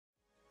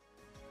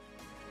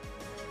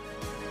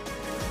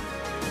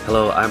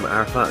Hello, I'm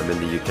Arafat, I'm in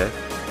the UK.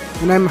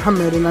 And I'm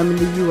Mohammed, and I'm in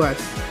the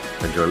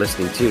US. And you're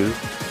listening to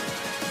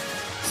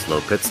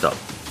Slow Pit Stop.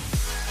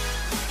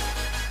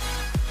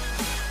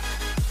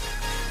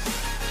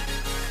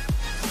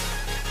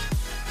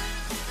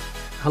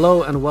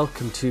 Hello and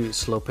welcome to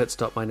Slow Pit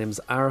Stop. My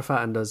name's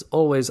Arafat, and as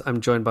always,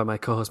 I'm joined by my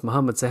co-host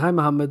Mohammed. Say hi,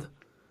 Mohammed.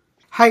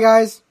 Hi,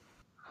 guys.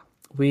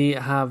 We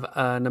have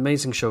an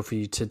amazing show for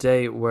you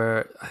today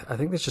where I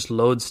think there's just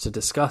loads to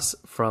discuss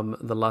from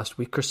the last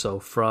week or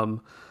so,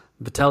 from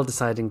Vettel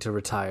deciding to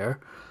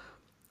retire,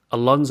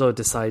 Alonso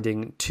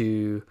deciding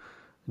to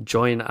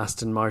join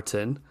Aston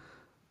Martin.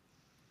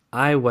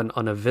 I went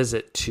on a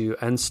visit to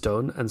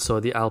Enstone and saw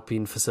the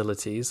Alpine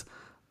facilities,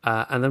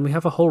 and then we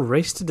have a whole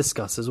race to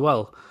discuss as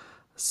well.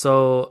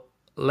 So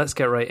let's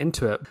get right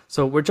into it.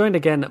 So we're joined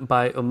again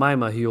by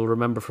Umaima, who you'll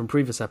remember from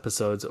previous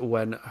episodes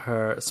when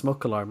her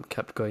smoke alarm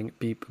kept going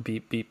beep,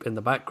 beep, beep in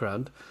the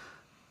background.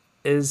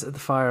 Is the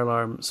fire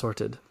alarm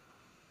sorted?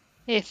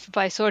 If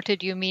by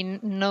sorted you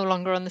mean no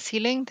longer on the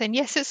ceiling, then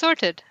yes, it's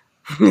sorted.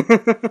 Yeah,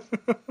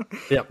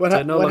 so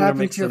it no longer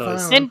makes a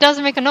noise. It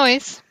doesn't make a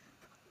noise.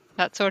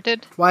 That's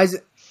sorted. Why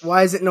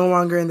is it no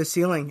longer in the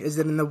ceiling? Is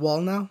it in the wall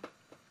now?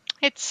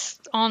 It's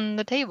on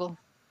the table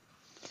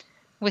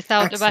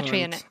without a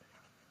battery in it.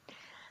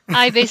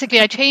 Excellent.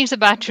 I changed the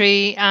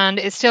battery and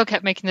it still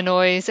kept making the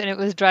noise and it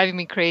was driving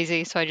me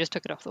crazy, so I just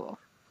took it off the wall,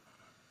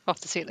 off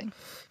the ceiling.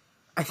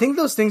 I think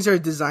those things are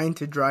designed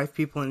to drive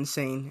people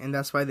insane, and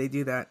that's why they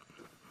do that.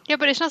 Yeah,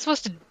 but it's not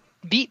supposed to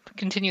beep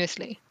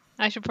continuously.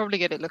 I should probably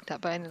get it looked at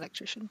by an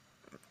electrician.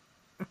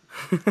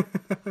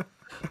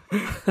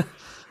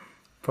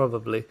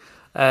 Probably.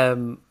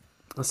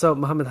 So,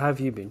 Mohammed, how have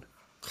you been?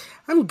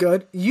 I'm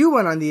good. You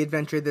went on the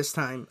adventure this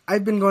time.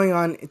 I've been going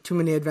on too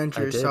many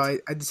adventures, so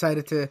I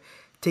decided to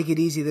take it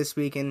easy this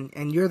week,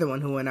 and you're the one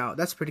who went out.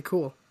 That's pretty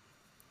cool.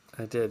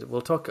 I did.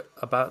 We'll talk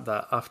about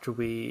that after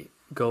we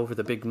go over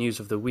the big news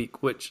of the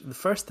week, which the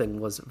first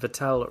thing was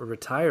Vettel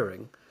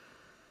retiring.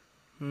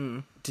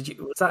 Was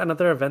that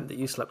another event that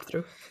you slept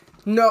through?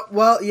 No,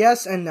 well,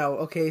 yes and no.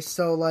 Okay,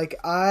 so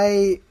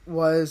I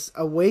was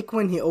awake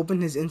when he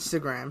opened his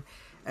Instagram,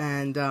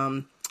 and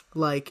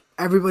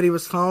everybody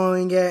was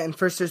following it, and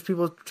first there's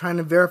people trying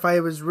to verify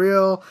it was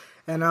real,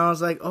 and I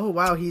was like, oh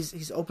wow,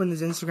 he's opened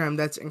his Instagram.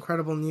 That's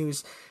incredible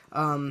news.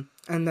 And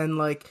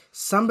then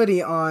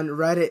somebody on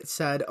Reddit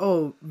said,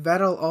 oh,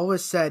 Vettel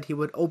always said he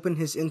would open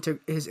his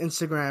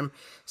Instagram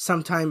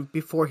sometime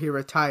before he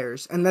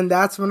retires, and then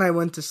that's when I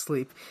went to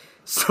sleep.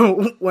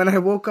 So when I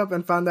woke up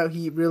and found out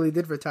he really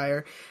did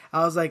retire,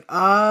 I was like,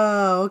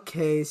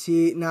 okay,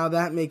 see, now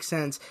that makes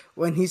sense.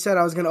 When he said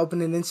I was going to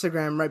open an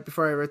Instagram right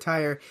before I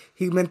retire,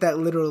 he meant that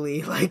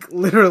literally,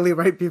 literally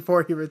right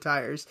before he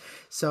retires.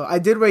 So I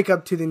did wake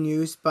up to the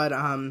news, but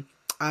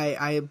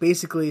I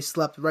basically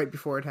slept right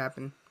before it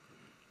happened.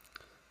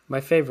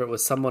 My favorite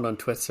was someone on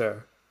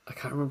Twitter, I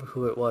can't remember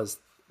who it was,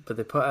 but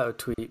they put out a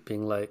tweet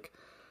being like,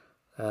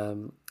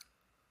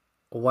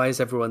 why is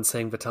everyone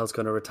saying Vettel's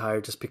going to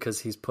retire just because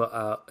he's put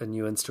out a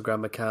new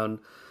Instagram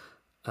account?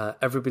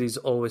 Everybody's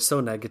always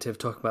so negative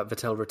talking about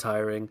Vettel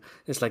retiring.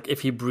 It's like, if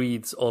he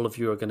breathes, all of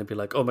you are going to be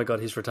like, oh my God,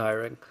 he's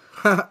retiring.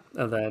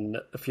 And then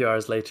a few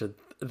hours later,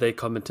 they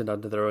commented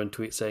under their own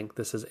tweet saying,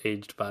 this has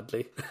aged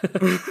badly.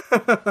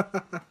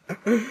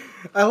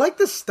 I like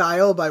the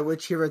style by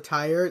which he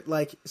retired,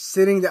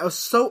 sitting there. It was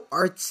so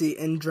artsy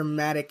and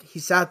dramatic. He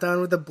sat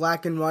down with the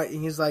black and white,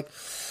 and he's like,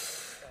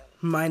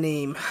 my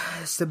name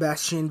is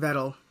Sebastian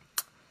Vettel,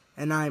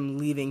 and I'm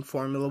leaving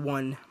Formula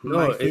One.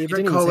 My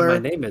favorite color my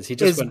name is. He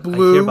just went,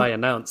 blue. I hereby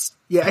announce.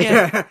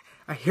 Yeah.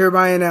 I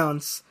hereby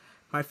announce.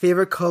 My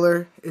favorite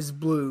color is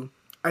blue.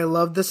 I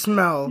love the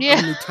smell of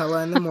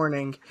Nutella in the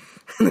morning.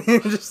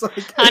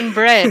 And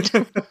bread.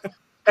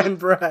 And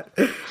bread.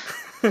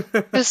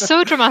 It was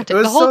so dramatic.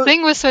 The whole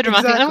thing was so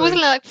dramatic. Exactly. And it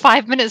wasn't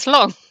 5 minutes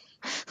long.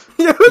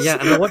 Yeah,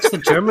 and I watched the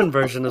German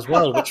version as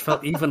well, which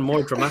felt even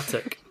more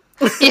dramatic.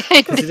 Yeah,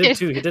 because he did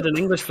too. He did an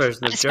English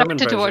version, a German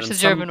version. I started to watch the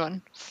German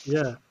one.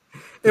 Yeah,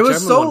 it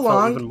was so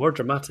long, even more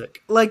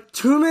dramatic.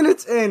 2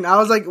 minutes in, I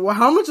was like, "Well,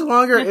 how much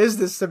longer is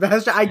this,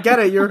 Sebastian? I get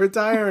it. You're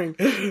retiring."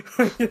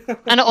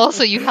 And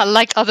also, you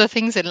liked other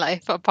things in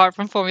life apart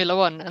from Formula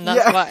One, and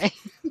that's why.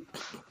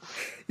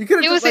 You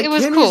could have. It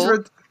was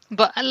cool,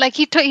 but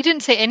he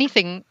didn't say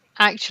anything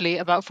actually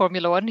about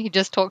Formula One. He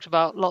just talked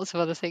about lots of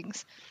other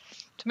things.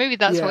 So maybe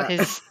that's what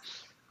his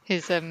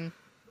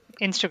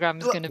Instagram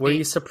is going to be. Were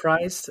you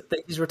surprised that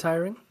he's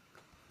retiring?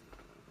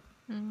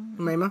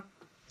 Maima?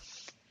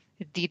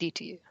 DD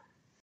to you.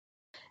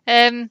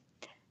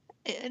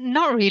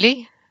 Not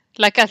really.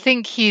 I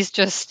think he's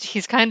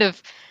kind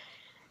of,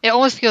 it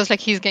almost feels like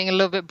he's getting a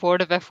little bit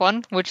bored of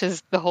F1, which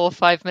is the whole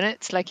 5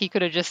 minutes. He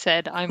could have just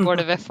said, I'm bored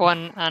of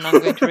F1 and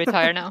I'm going to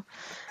retire now.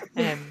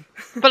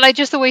 But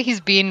just the way he's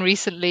been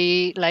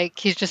recently,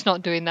 he's just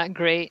not doing that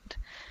great.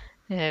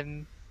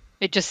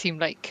 It just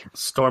seemed like...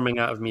 Storming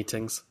out of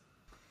meetings.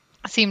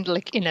 Seemed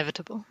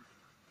inevitable.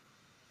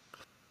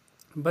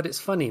 But it's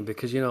funny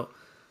because,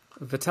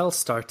 Vettel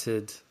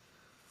started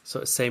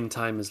sort of same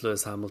time as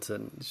Lewis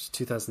Hamilton,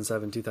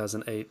 2007,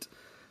 2008.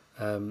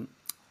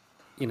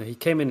 he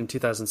came in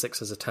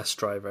 2006 as a test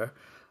driver,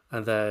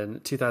 and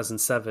then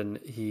 2007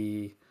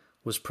 he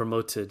was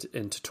promoted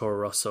into Toro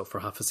Rosso for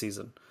half a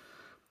season.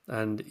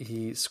 And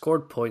he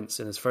scored points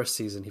in his first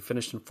season. He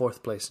finished in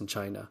 4th place in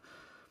China.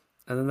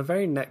 And then the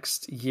very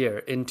next year,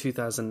 in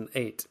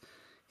 2008,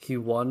 he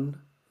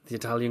won the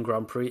Italian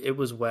Grand Prix. It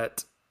was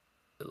wet.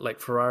 Like,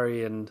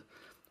 Ferrari and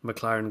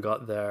McLaren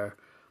got their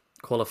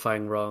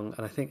qualifying wrong.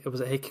 And I think it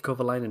was Heikki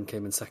Kovalainen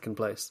came in 2nd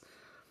place.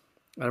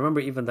 And I remember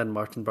even then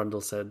Martin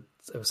Brundle said,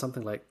 it was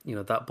something like,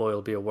 that boy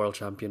will be a world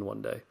champion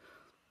one day.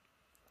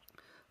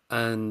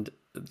 And,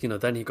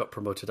 then he got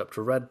promoted up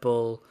to Red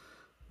Bull,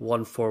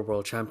 won 4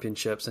 world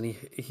championships, and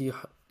he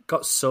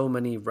got so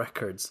many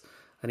records,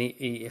 and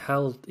he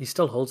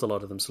still holds a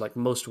lot of them. So, like,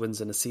 most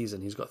wins in a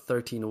season, he's got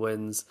 13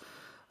 wins,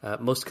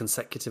 most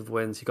consecutive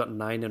wins. He got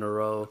 9 in a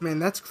row. Man,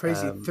 that's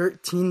crazy.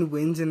 13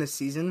 wins in a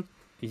season.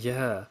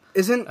 Yeah,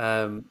 isn't?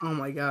 Oh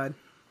my god.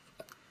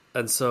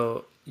 And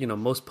so,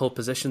 most pole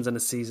positions in a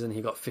season,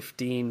 he got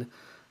 15.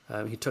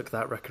 He took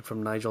that record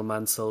from Nigel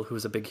Mansell, who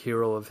was a big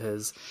hero of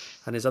his,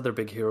 and his other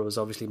big hero was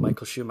obviously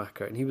Michael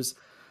Schumacher. And he was,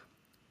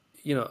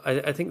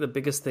 I think the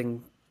biggest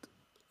thing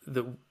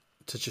that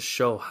to just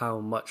show how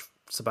much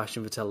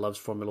Sebastian Vettel loves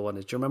Formula One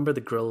is, do you remember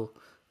the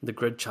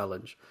grid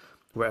challenge,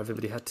 where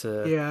everybody had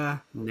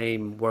to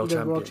name world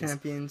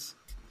champions?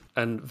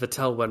 And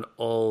Vettel went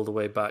all the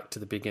way back to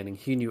the beginning.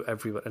 He knew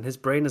everyone, and his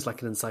brain is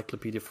like an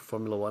encyclopedia for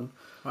Formula One.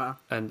 Wow!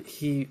 And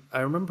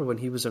I remember when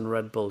he was in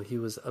Red Bull, he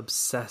was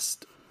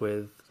obsessed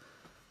with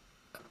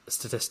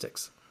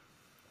statistics,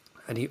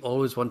 and he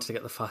always wanted to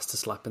get the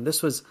fastest lap. And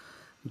this was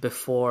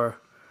before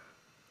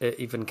it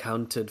even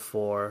counted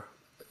for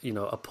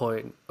a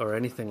point or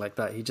anything like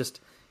that.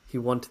 He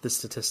wanted the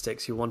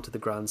statistics, he wanted the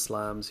Grand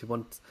Slams,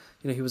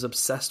 he was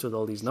obsessed with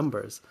all these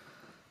numbers.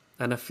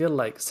 And I feel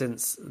like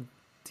since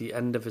the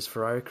end of his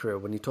Ferrari career,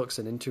 when he talks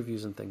in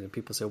interviews and things, and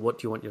people say, what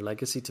do you want your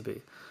legacy to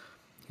be?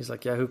 He's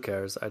like, yeah, who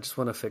cares? I just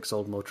want to fix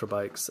old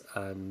motorbikes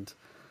and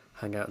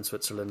hang out in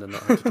Switzerland and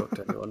not have to talk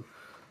to anyone.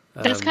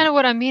 That's kind of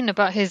what I mean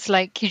about his,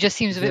 like, he just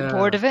seems a bit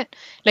bored of it.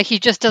 Like, he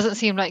just doesn't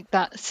seem like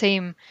that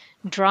same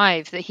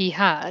drive that he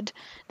had,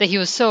 that he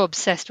was so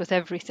obsessed with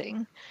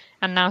everything.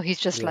 And now he's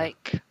just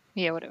like,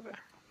 yeah, whatever.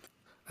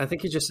 I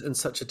think he's just in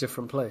such a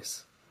different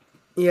place.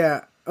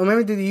 Yeah. Oh,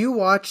 maybe did you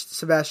watch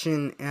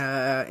Sebastian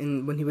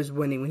when he was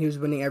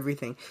winning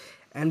everything?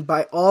 And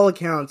by all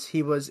accounts,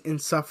 he was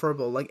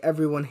insufferable. Like,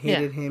 everyone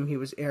hated him. He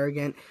was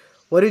arrogant.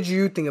 What did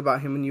you think about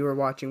him when you were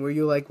watching? Were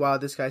you like, wow,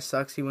 this guy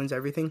sucks, he wins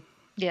everything?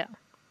 Yeah.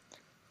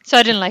 So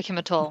I didn't like him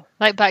at all.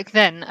 Like, back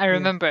then, I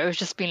remember it was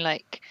just being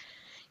like,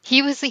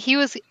 he was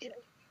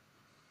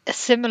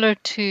similar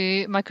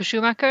to Michael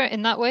Schumacher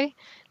in that way.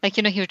 Like,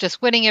 he was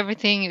just winning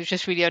everything. He was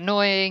just really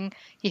annoying.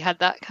 He had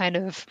that kind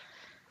of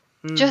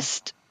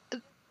just,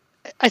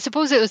 I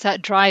suppose it was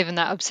that drive and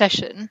that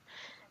obsession.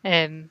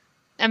 And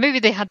maybe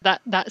they had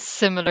that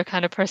similar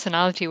kind of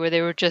personality where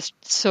they were just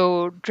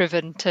so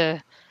driven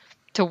to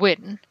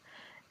win.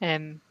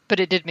 But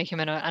it did make him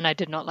annoying, and I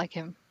did not like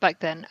him back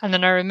then. And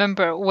then I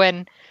remember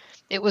when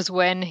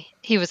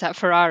he was at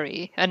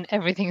Ferrari and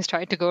everything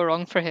started to go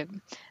wrong for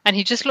him, and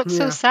he just looked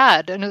so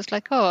sad, and it was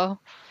like, oh,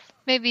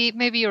 maybe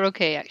you're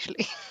okay,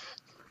 actually.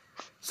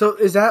 So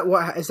is that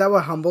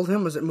what humbled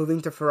him? Was it moving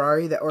to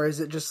Ferrari, or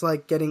is it just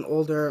like getting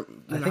older?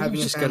 I think he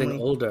was just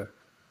getting older.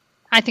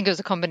 I think it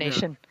was a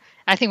combination. Yeah.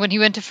 I think when he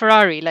went to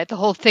Ferrari, like, the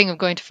whole thing of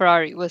going to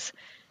Ferrari was,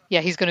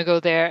 he's going to go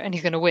there and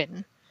he's going to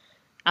win,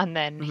 and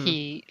then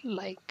he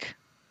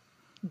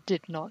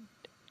did not.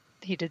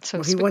 He did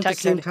so spectacularly. He went the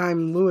same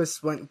time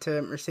Lewis went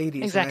to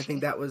Mercedes. Exactly. And I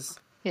think that was...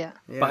 Yeah.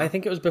 But I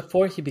think it was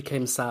before he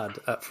became sad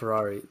at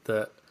Ferrari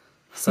that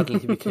suddenly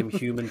he became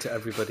human to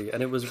everybody.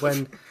 And it was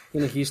when, he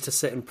used to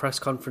sit in press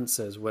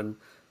conferences when,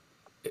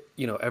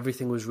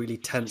 everything was really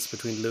tense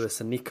between Lewis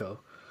and Nico.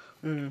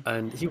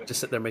 And he would just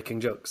sit there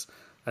making jokes.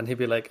 And he'd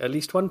be like, at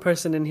least one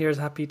person in here is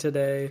happy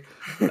today.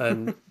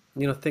 And,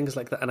 things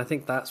like that. And I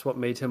think that's what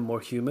made him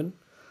more human.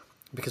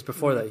 Because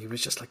before that, he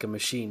was just like a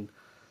machine.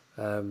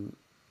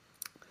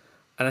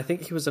 And I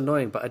think he was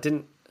annoying, but I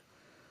didn't...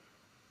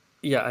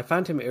 Yeah, I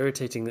found him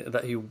irritating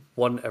that he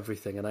won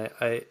everything. And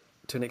I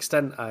to an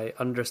extent, I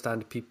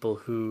understand people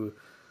who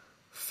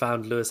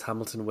found Lewis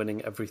Hamilton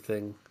winning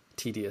everything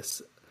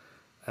tedious.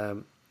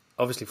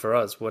 Obviously for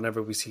us,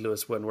 whenever we see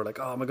Lewis win, we're like,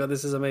 oh my God,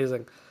 this is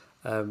amazing.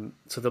 So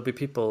there'll be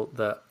people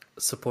that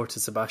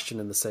supported Sebastian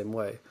in the same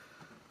way.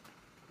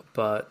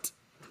 But,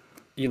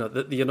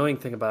 the annoying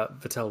thing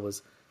about Vettel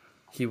was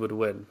he would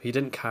win. He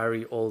didn't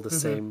carry all the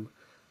same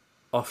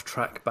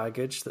off-track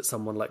baggage that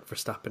someone like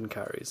Verstappen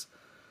carries,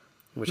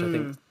 which I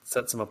think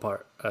sets him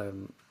apart.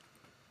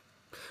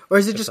 Or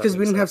is it just because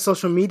we didn't have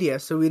social media,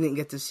 so we didn't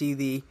get to see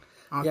the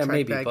off-track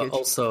baggage? Yeah, maybe, but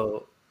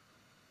also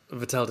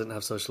Vettel didn't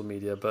have social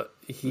media, but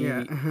he...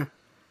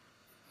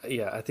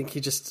 Yeah, I think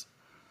he just...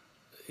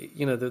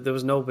 there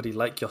was nobody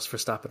like Jos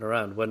Verstappen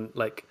around. When,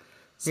 like,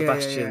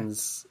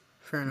 Sebastian's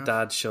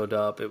dad showed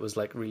up, it was,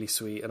 like, really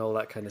sweet and all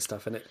that kind of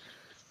stuff, and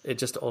it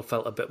just all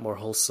felt a bit more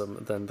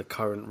wholesome than the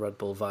current Red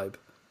Bull vibe.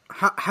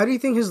 How do you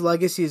think his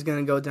legacy is going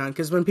to go down?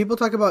 Because when people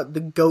talk about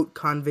the GOAT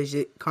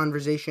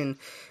conversation,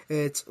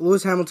 it's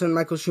Lewis Hamilton,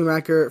 Michael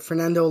Schumacher,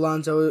 Fernando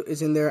Alonso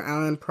is in there,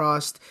 Alain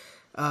Prost,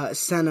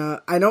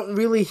 Senna. I don't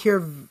really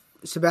hear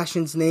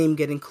Sebastian's name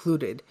get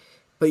included,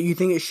 but you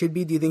think it should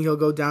be? Do you think he'll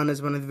go down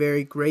as one of the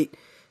very great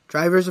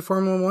drivers of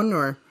Formula One,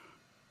 or?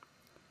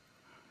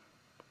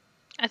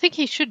 I think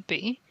he should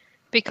be,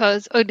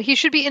 because he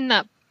should be in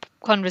that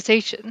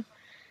conversation.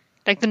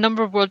 Like the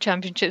number of world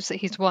championships that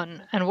he's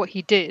won and what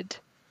he did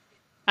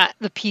at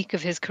the peak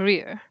of his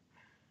career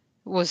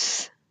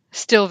was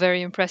still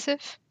very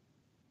impressive.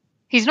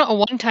 He's not a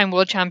one-time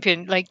world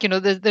champion. Like, you know,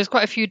 there's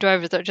quite a few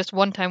drivers that are just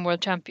one-time world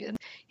champion.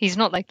 He's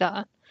not like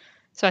that.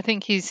 So I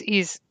think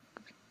he's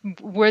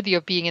worthy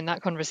of being in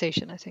that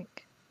conversation, I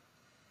think.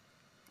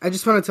 I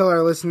just want to tell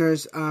our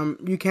listeners,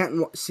 you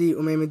can't see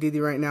Umaima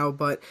Didi right now,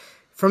 but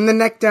from the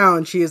neck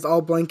down, she is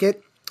all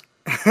blanket.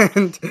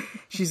 And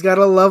she's got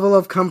a level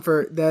of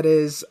comfort that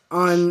is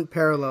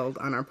unparalleled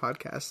on our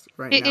podcast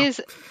right now. It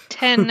is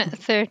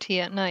 10:30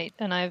 at night,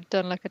 and I've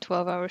done like a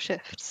 12-hour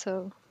shift,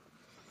 so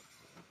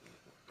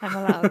I'm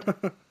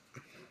allowed.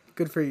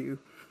 Good for you.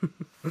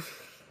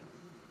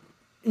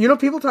 You know,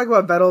 people talk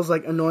about Vettel's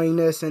like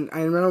annoyingness, and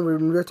I remember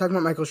when we were talking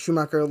about Michael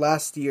Schumacher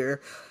last year,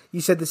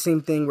 you said the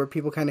same thing where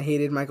people kind of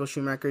hated Michael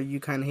Schumacher, you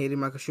kind of hated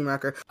Michael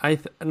Schumacher. I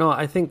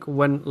think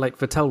when like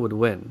Vettel would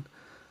win,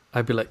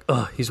 I'd be like,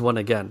 oh, he's won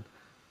again.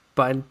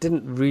 But I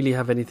didn't really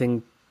have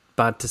anything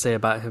bad to say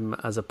about him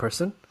as a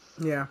person.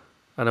 Yeah.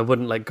 And I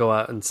wouldn't like go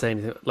out and say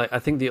anything. Like, I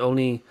think the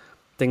only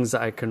things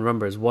that I can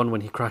remember is one,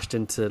 when he crashed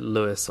into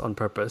Lewis on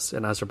purpose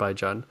in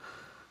Azerbaijan.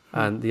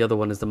 And the other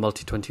one is the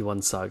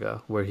Multi-21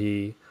 saga, where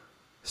he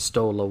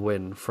stole a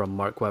win from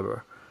Mark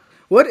Webber.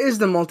 What is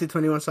the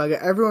Multi-21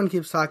 saga? Everyone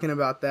keeps talking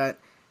about that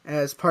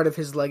as part of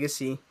his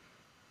legacy.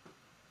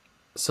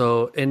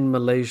 So in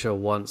Malaysia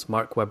once,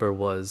 Mark Webber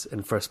was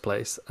in first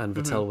place and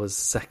Vettel was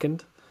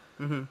second.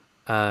 Mm-hmm.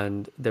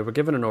 And they were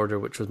given an order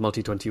which was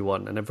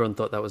Multi-21, and everyone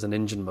thought that was an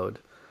engine mode.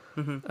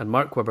 Mm-hmm. And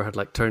Mark Webber had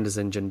like turned his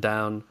engine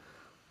down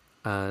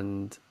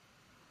and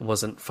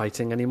wasn't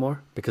fighting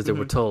anymore because they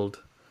were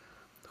told,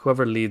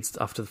 whoever leads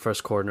after the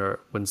first corner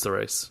wins the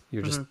race.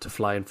 You're just to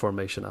fly in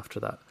formation after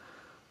that.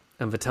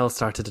 And Vettel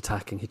started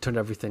attacking. He turned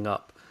everything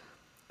up.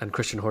 And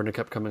Christian Horner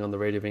kept coming on the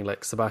radio being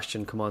like,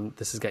 Sebastian, come on,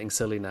 this is getting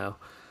silly now.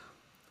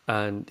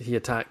 And he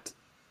attacked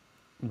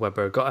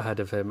Webber, got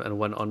ahead of him, and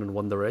went on and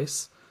won the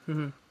race.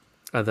 Mm-hmm.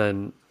 And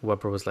then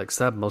Webber was like,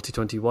 Seb,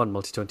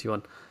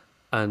 Multi-21.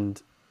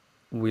 And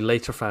we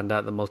later found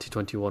out that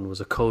Multi-21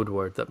 was a code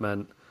word that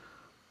meant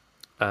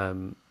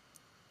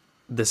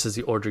this is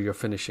the order you're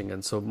finishing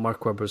in. So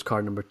Mark Webber was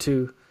car number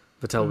 2,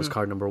 Vettel was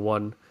car number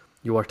 1.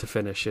 You are to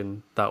finish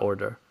in that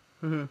order.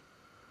 Mm-hmm.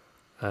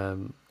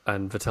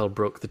 And Vettel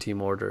broke the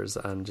team orders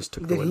and just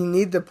took the win. Did he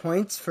need the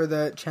points for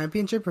the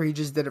championship, or he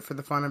just did it for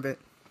the fun of it?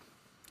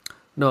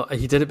 No,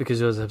 he did it because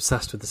he was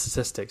obsessed with the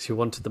statistics. He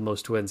wanted the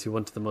most wins. He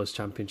wanted the most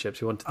championships.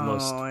 He wanted the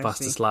most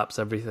fastest laps,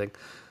 everything.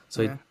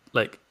 So, he,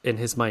 like, in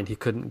his mind, he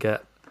couldn't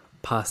get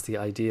past the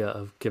idea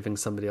of giving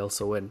somebody else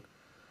a win.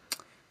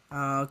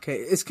 Okay.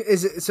 Is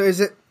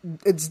it?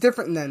 It's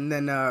different than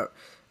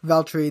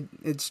Valtteri.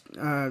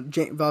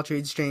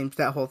 Valtteri's James,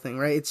 that whole thing,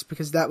 right? It's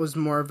because that was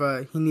more of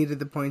a, he needed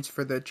the points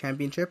for the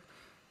championship.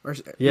 Or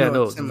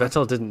no,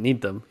 Vettel didn't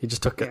need them. He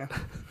just took it.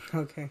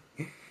 Okay.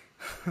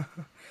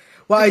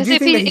 Well, because I do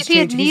think that if he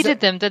had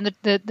needed them, then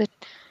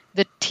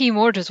the team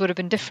orders would have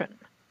been different.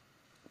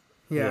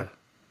 Yeah.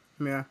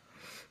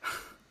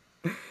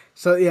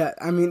 So yeah,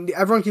 I mean,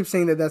 everyone keeps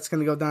saying that that's going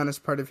to go down as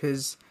part of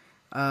his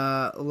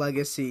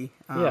legacy.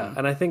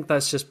 And I think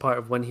that's just part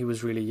of when he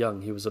was really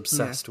young. He was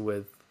obsessed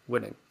with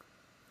winning.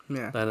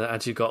 Yeah. And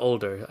as he got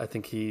older, I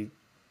think he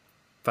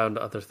found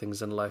other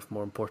things in life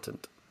more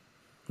important.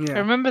 Yeah. I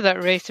remember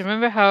that race.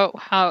 Remember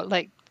how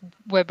like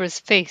Webber's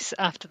face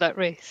after that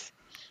race.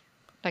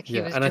 Like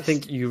he was I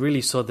think you really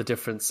saw the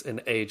difference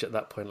in age at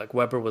that point. Like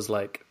Webber was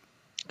like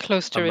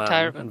close to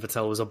retirement, and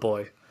Vettel was a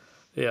boy.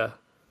 Yeah.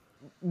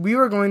 We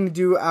were going to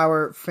do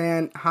our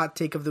fan hot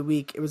take of the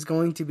week. It was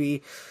going to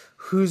be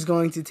who's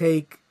going to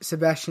take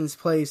Sebastian's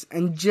place.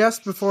 And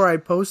just before I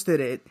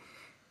posted it,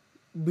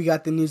 we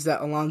got the news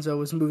that Alonso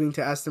was moving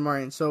to Aston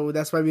Martin. So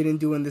that's why we didn't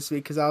do one this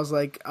week, because I was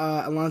like,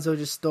 Alonso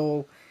just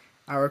stole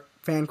our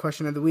fan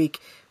question of the week.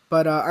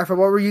 But Arfa, what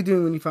were you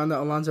doing when you found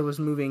out Alonso was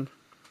moving?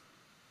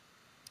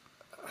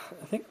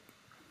 I think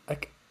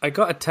I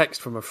got a text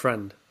from a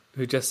friend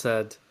who just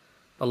said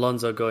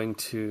Alonso going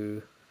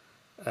to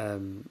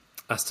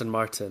Aston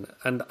Martin,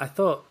 and I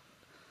thought,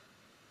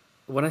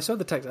 when I saw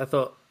the text, I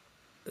thought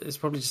it's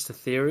probably just a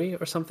theory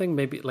or something.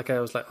 Maybe I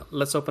was like,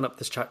 let's open up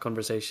this chat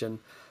conversation.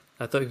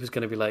 I thought he was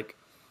going to be like,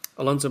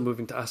 Alonso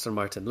moving to Aston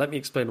Martin. Let me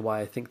explain why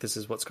I think this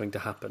is what's going to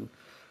happen.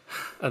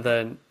 And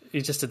then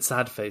he just did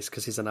sad face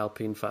because he's an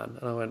Alpine fan,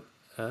 and I went,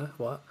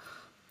 what?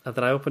 And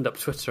then I opened up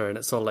Twitter and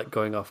it's all like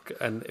going off,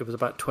 and it was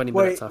about 20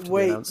 minutes after the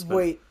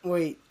announcement.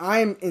 Wait.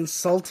 I'm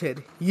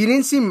insulted. You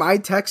didn't see my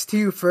text to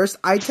you first.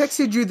 I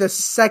texted you the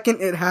second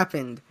it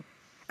happened.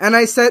 And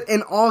I said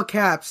in all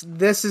caps,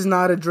 this is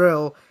not a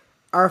drill.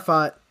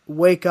 Arfat,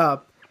 wake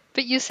up.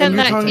 But you And sent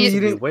you're that telling me you texted me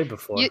didn't. way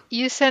before.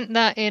 you sent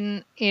that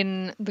in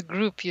the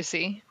group, you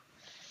see.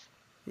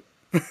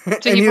 So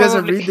And he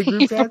doesn't read the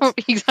group chats?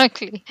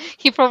 Exactly.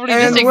 He probably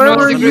just And where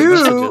ignores were the 100 group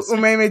chat. you, messages.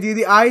 Umaima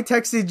Didi? I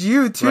texted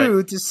you too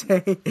Right. to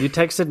say You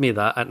texted me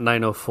that at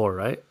 9:04,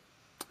 right?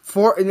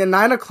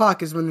 9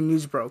 o'clock is when the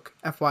news broke.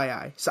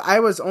 FYI, so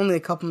I was only a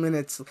couple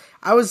minutes.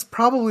 I was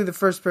probably the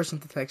first person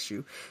to text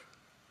you.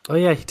 Oh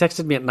yeah, he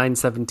texted me at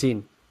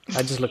 9:17.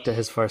 I just looked at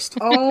his first.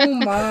 Oh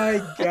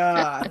my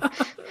god!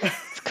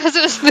 It's because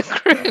it was the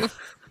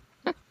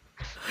group.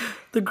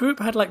 The group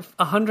had like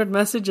 100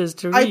 messages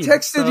to read. I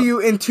texted so- you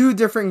in two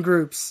different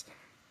groups.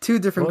 Two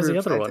different What was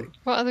groups. the other I one? think.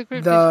 What other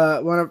group?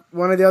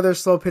 One of the other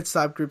slow pit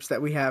stop groups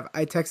that we have.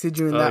 I texted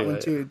you in that one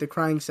yeah. too, the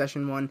crying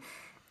session one,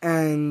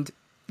 and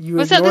you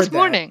Was that ignored this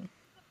morning?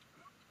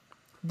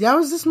 That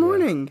was this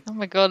morning. Oh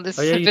my god, this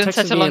Oh yeah, has you been texted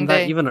such a me long in that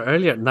day. even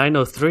earlier at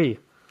 9:03.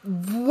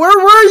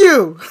 Where were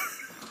you?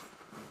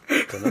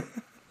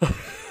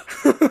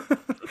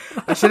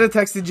 I should have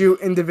texted you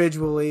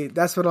individually.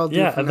 That's what I'll do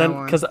Yeah, from and now then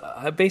on. because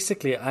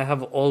basically I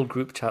have all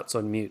group chats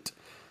on mute,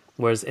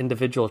 whereas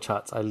individual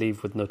chats I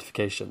leave with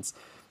notifications.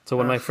 So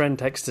when my friend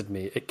texted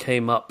me, it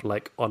came up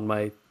like on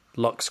my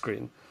lock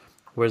screen,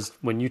 whereas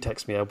when you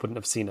text me, I wouldn't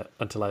have seen it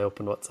until I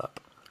opened WhatsApp.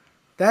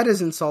 That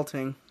is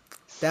insulting.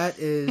 That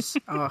is.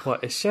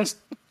 What? It's just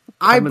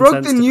I common broke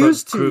sense the to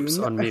news put to groups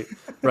you. on mute.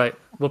 Right.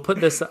 We'll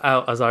put this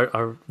out as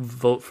our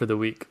vote for the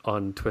week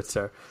on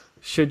Twitter.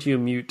 Should you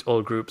mute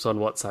all groups on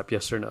WhatsApp?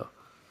 Yes or no?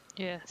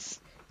 Yes.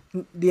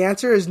 The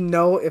answer is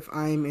no if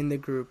I'm in the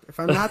group. If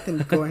I'm not, then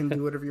go ahead and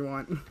do whatever you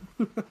want.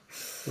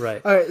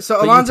 Right. All right, so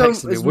But Alonso you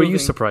texted me. is Were you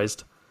moving.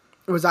 surprised?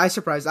 Was I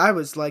surprised? I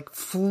was like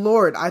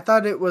floored. I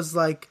thought it was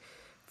like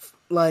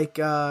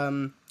a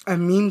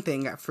meme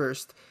thing at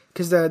first,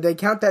 because the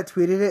account that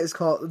tweeted it is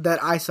called,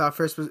 that I saw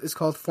first, is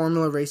called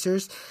Formula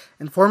Racers,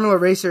 and Formula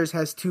Racers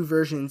has two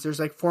versions. There's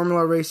like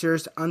Formula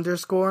Racers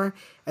 _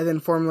 and then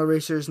Formula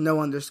Racers no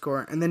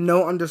 _, and then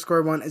no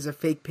 _ one is a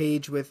fake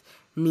page with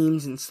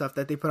memes and stuff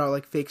that they put out,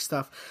 like fake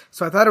stuff.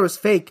 So I thought it was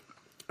fake,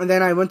 and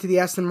then I went to the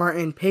Aston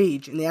Martin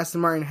page, and the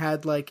Aston Martin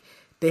had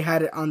they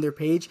had it on their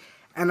page,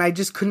 and I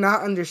just could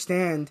not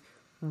understand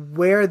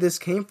where this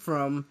came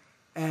from.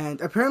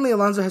 And apparently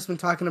Alonso has been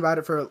talking about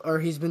it or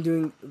he's been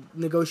doing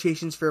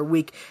negotiations for a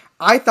week.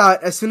 I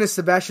thought as soon as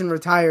Sebastian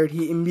retired,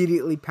 he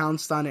immediately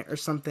pounced on it or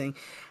something.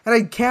 And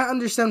I can't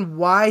understand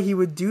why he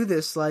would do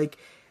this. Like,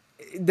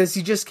 does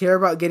he just care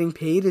about getting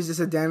paid? Is this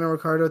a Daniel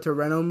Ricciardo to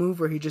Renault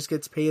move where he just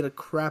gets paid a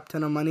crap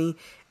ton of money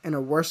and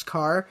a worse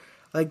car?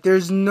 Like,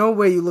 there's no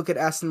way you look at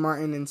Aston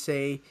Martin and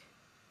say,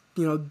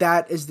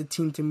 that is the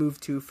team to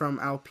move to from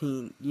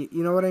Alpine. You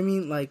know what I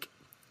mean? Like,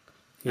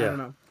 Yeah. I don't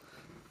know.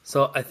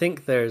 So I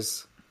think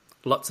there's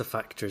lots of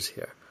factors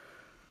here.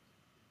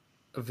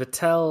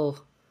 Vettel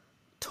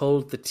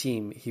told the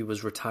team he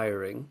was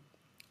retiring,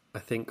 I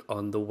think,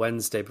 on the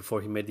Wednesday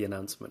before he made the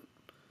announcement.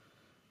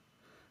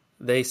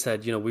 They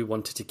said, we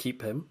wanted to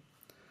keep him,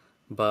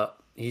 but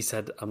he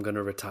said, I'm going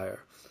to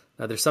retire.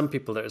 Now, there's some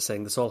people that are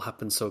saying this all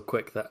happened so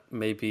quick that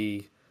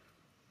maybe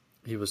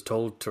he was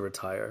told to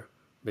retire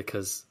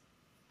because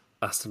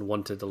Aston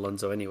wanted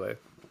Alonso anyway.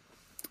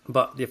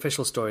 But the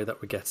official story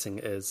that we're getting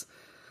is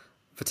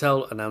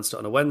Vettel announced it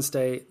on a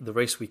Wednesday, the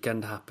race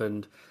weekend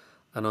happened,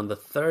 and on the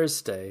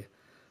Thursday,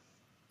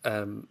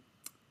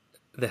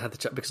 they had the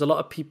chat, because a lot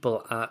of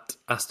people at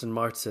Aston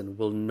Martin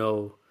will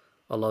know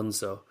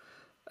Alonso.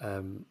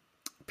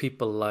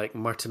 People like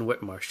Martin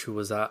Whitmarsh, who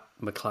was at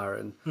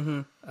McLaren.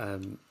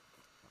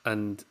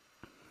 And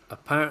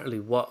apparently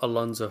what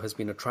Alonso has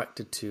been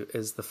attracted to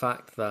is the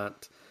fact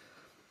that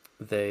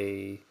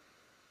they're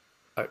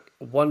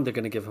going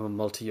to give him a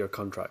multi-year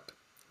contract,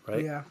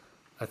 right? Yeah.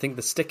 I think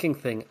the sticking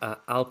thing at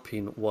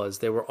Alpine was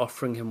they were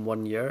offering him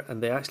 1 year,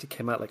 and they actually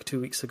came out like 2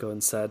 weeks ago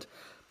and said,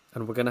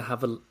 and we're going to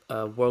have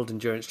a World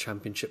Endurance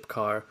Championship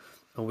car,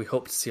 and we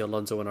hope to see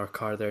Alonso in our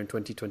car there in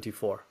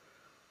 2024.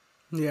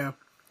 Yeah.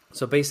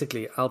 So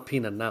basically,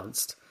 Alpine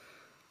announced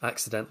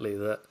accidentally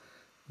that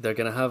they're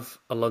going to have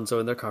Alonso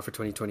in their car for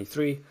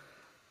 2023,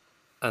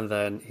 and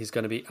then he's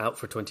going to be out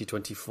for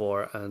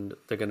 2024, and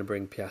they're going to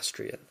bring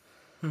Piastri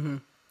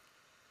in.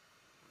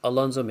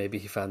 Alonso, maybe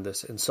he found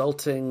this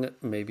insulting.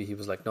 Maybe he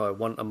was like, no, I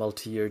want a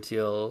multi-year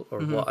deal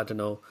or what, I don't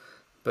know.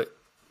 But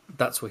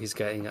that's what he's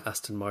getting at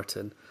Aston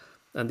Martin.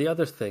 And the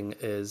other thing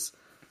is,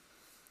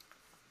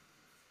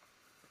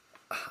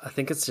 I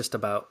think it's just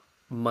about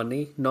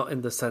money, not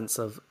in the sense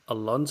of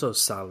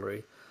Alonso's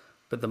salary,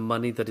 but the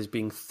money that is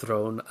being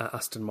thrown at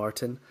Aston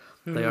Martin.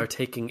 They are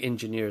taking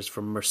engineers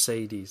from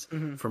Mercedes,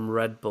 from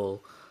Red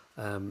Bull,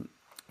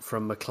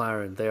 from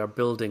McLaren. They are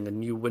building a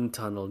new wind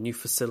tunnel, new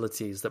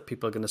facilities that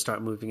people are going to start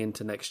moving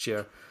into next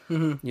year.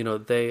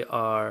 They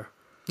are...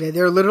 Yeah,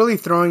 they're literally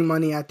throwing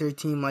money at their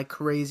team like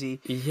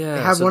crazy. Yeah,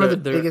 they have so one of the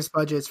biggest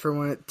budgets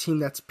for a team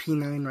that's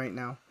P9 right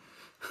now.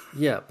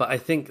 Yeah, but I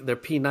think they're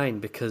P9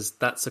 because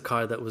that's a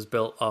car that was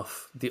built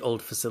off the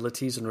old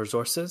facilities and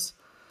resources,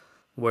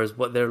 whereas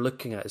what they're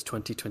looking at is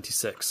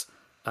 2026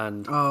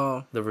 and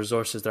the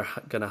resources they're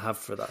going to have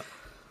for that.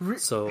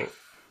 So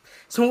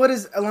So what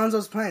is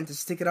Alonso's plan? To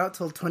stick it out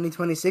till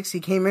 2026? He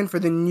came in for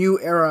the new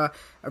era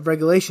of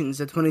regulations,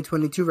 the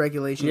 2022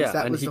 regulations. Yeah,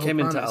 that and was he the came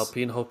whole into promise.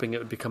 Alpine hoping it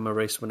would become a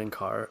race-winning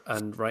car,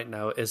 and right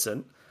now it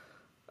isn't.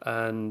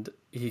 And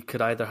he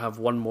could either have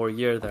one more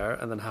year there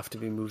and then have to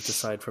be moved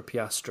aside for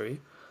Piastri,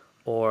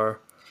 or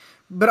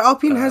But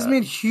Alpine has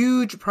made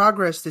huge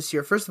progress this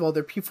year. First of all,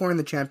 they're P4 in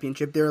the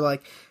championship. They're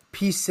like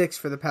P6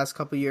 for the past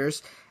couple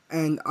years.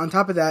 And on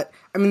top of that,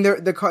 I mean,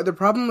 the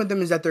problem with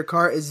them is that their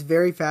car is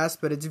very fast,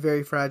 but it's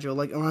very fragile.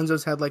 Like,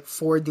 Alonso's had like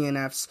 4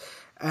 DNFs.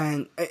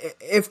 And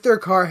if their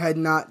car had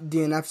not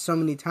DNF'd so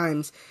many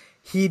times,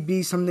 he'd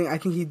be something, I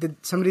think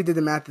somebody did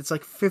the math, it's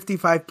like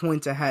 55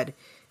 points ahead.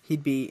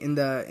 He'd be in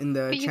the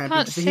But you championship.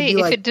 can't So say he'd be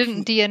if like it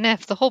didn't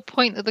DNF. The whole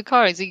point of the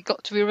car is you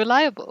got to be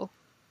reliable.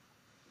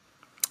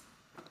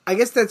 I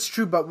guess that's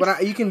true,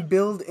 but you can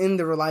build in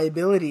the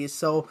reliability.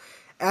 So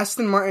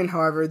Aston Martin,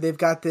 however, they've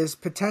got this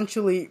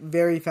potentially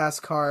very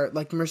fast car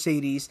like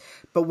Mercedes,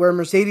 but where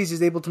Mercedes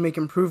is able to make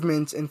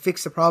improvements and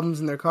fix the problems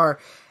in their car,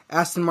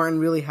 Aston Martin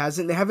really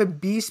hasn't. They have a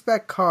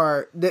B-spec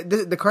car.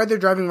 The car they're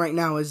driving right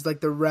now is like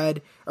the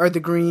red or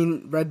the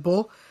green Red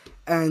Bull,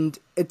 and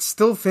it's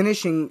still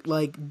finishing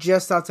like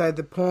just outside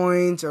the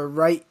points or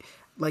right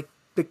like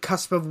the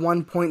cusp of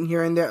 1 point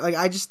here and there. Like,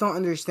 I just don't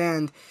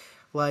understand,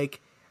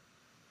 like,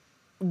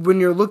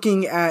 when you're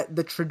looking at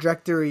the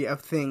trajectory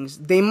of things,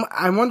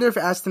 I wonder if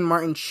Aston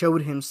Martin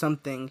showed him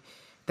something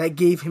that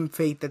gave him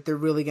faith that they're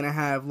really going to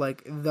have,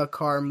 like, the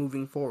car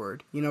moving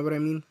forward. You know what I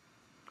mean?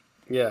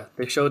 yeah,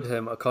 they showed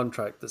him a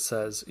contract that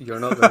says you're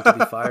not going to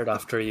be fired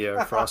after a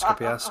year for Oscar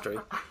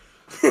Piastri.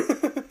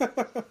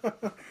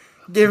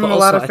 Gave him But a also,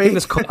 lot of I think faith.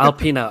 this caught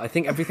Alpine out. I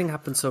think everything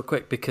happened so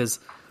quick because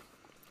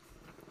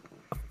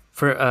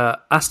for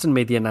Aston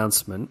made the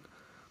announcement,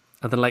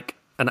 and then like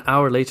an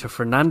hour later,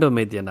 Fernando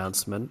made the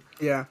announcement.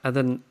 Yeah. And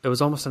then it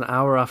was almost an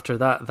hour after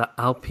that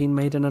Alpine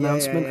made an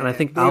announcement, and I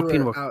think They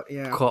Alpine were were out,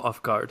 yeah. caught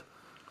off guard.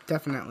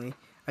 Definitely.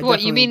 I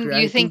What, you definitely mean agree.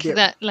 you I think that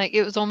that like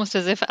it was almost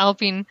as if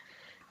Alpine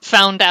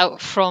found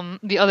out from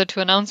the other 2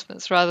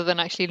 announcements rather than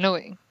actually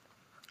knowing?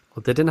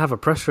 Well, they didn't have a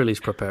press release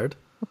prepared.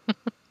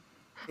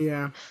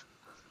 Yeah.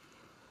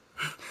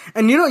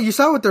 And you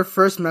saw what their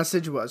first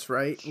message was,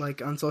 right?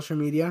 Like, on social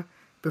media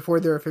before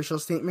their official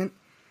statement.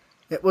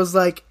 It was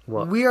like,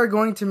 What? we are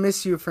going to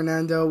miss you,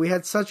 Fernando. We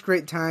had such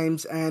great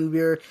times, and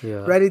we're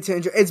Yeah. ready to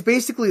enjoy. It's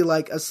basically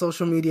like a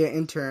social media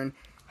intern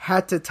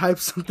had to type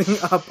something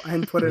up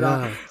and put it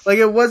on. Yeah. Like,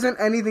 it wasn't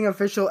anything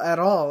official at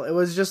all. It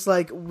was just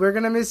like, we're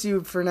going to miss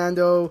you,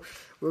 Fernando.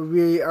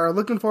 We are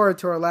looking forward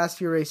to our last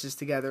few races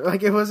together.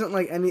 Like, it wasn't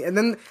like any... And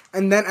then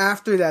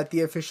after that,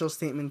 the official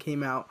statement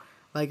came out,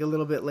 like, a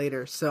little bit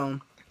later. So,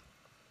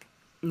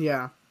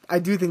 yeah. I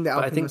do think that.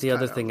 But I think the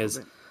other thing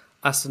is,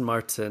 Aston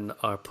Martin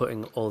are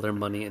putting all their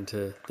money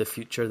into the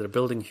future. They're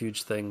building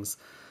huge things,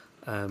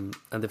 and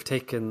they've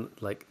taken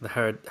like the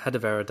head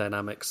of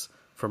aerodynamics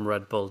from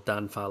Red Bull,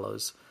 Dan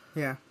Fallows.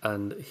 Yeah.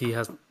 And he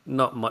has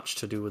not much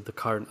to do with the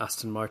current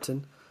Aston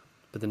Martin,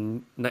 but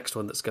the next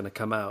one that's going to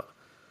come out,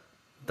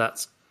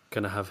 that's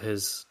going to have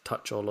his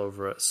touch all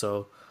over it.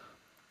 So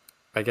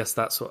I guess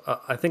that's what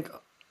I think.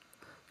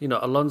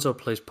 Alonso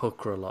plays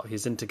poker a lot.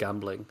 He's into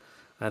gambling.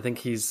 I think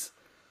he's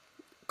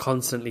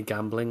constantly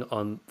gambling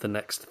on the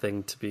next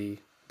thing to be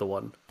the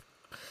one.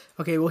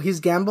 Okay, well, he's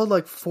gambled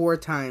like 4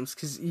 times,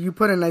 because you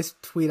put a nice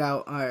tweet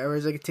out, or it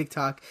was like a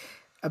TikTok,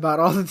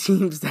 about all the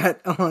teams that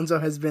Alonso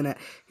has been at.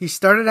 He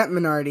started at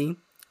Minardi,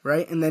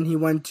 right? And then he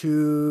went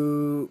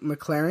to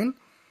McLaren.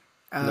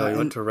 No, he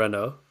went to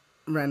Renault.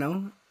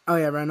 Renault. Oh,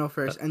 yeah, Renault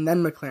first, and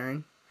then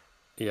McLaren.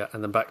 Yeah,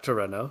 and then back to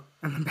Renault.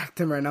 And then back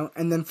to Renault,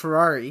 and then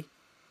Ferrari.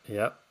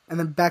 Yeah. And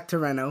then back to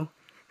Renault.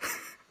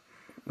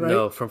 Right?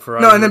 No, from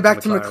Ferrari. No, and then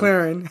back to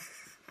McLaren.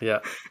 Yeah.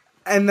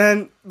 And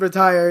then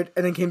retired,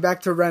 and then came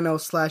back to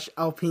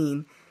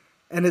Renault/Alpine,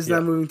 and is now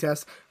moving to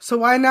us. So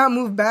why not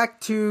move back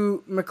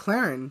to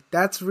McLaren?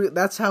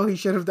 That's how he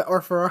should have done,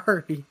 or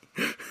Ferrari.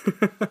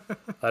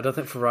 I don't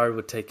think Ferrari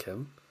would take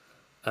him.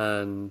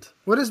 And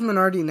What is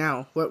Minardi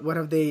now? What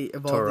have they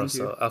evolved Toro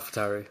into? Rosso,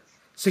 AlphaTauri.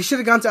 So he should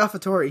have gone to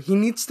AlphaTauri. He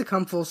needs to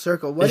come full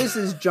circle. What is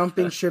his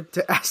jumping ship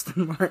to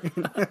Aston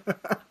Martin?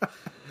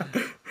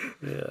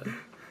 Yeah.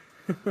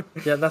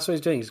 Yeah, that's what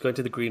he's doing. He's going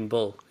to the Green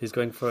Bull. He's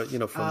going from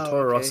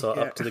Toro Rosso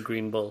up to the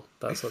Green Bull.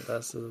 That's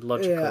the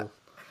logical.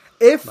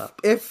 Yeah. map.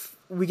 If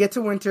we get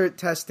to winter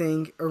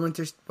testing or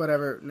winter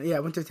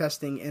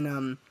testing,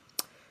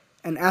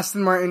 and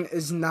Aston Martin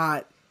is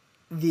not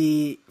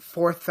the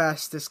 4th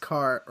fastest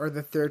car or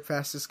the 3rd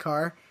fastest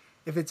car,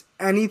 if it's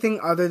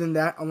anything other than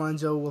that,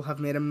 Alonso will have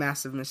made a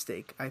massive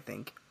mistake, I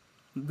think.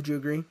 Would you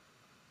agree?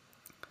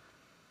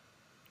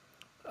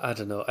 I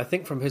don't know. I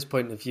think from his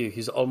point of view,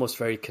 he's almost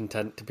very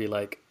content to be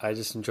like, I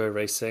just enjoy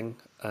racing.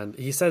 And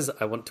he says,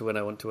 I want to win,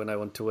 I want to win, I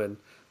want to win.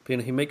 But,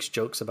 he makes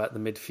jokes about the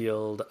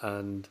midfield.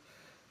 And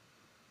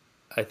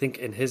I think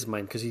in his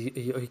mind, because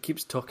he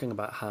keeps talking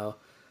about how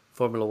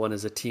Formula One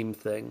is a team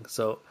thing.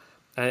 So,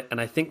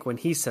 and I think when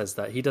he says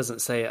that, he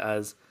doesn't say it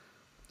as,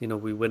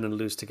 we win and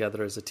lose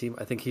together as a team.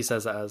 I think he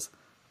says it as,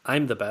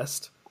 I'm the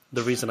best.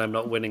 the reason I'm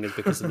not winning is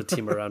because of the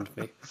team around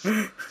me.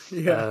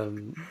 Yeah.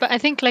 But I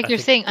think, like you're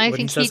saying, I when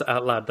think he says it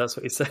out loud, that's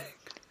what he's saying.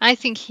 I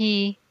think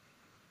he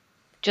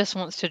just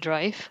wants to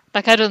drive.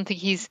 Like, I don't think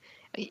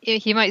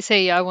he might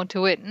say, I want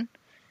to win,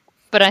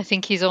 but I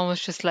think he's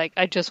almost just like,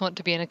 I just want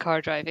to be in a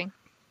car driving.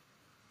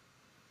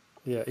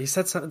 Yeah, he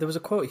said something. There was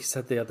a quote he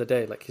said the other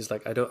day. Like, he's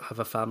like, I don't have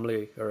a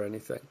family or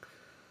anything.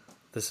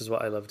 This is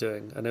what I love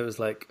doing. And it was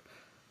like,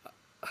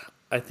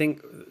 I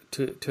think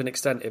to an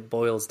extent it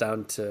boils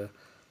down to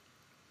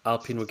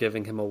Alpine were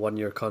giving him a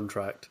 1-year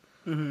contract,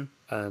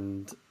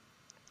 and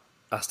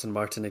Aston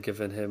Martin had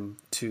given him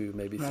 2,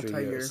 maybe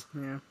 3 years.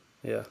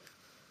 Yeah.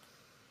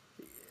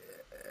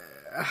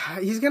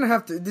 He's gonna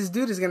have to. This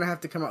dude is gonna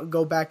have to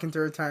go back into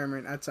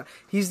retirement.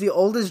 He's the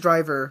oldest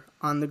driver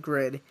on the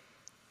grid.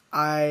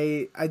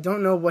 I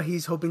don't know what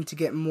he's hoping to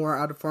get more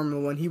out of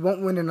Formula One. He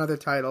won't win another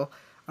title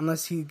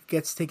unless he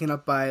gets taken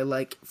up by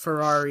like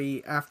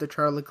Ferrari after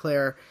Charles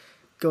Leclerc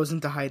goes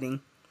into hiding.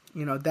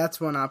 You know,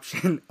 that's one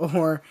option.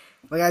 Or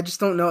like, I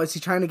just don't know. Is he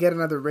trying to get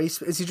another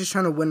race? Is he just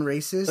trying to win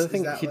races? I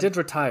think he did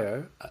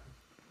retire,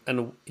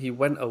 and he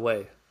went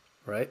away,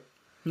 right?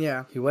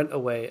 Yeah, he went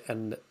away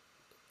and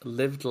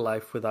lived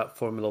life without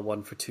Formula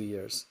One for 2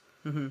 years.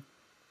 And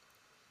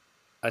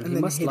he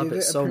must love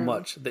it so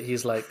much that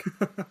he's like,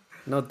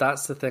 no,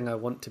 that's the thing I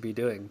want to be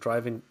doing,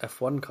 driving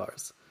F1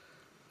 cars.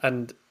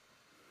 And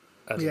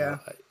I don't know,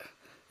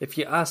 if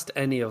you asked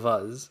any of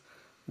us,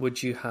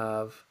 would you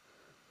have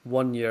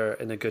 1 year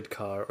in a good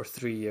car or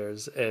 3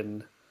 years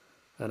in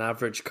an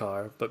average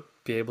car, but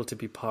be able to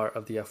be part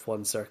of the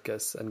F1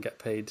 circus and get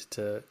paid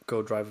to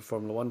go drive a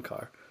Formula One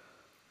car?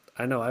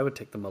 I know I would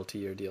take the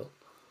multi-year deal.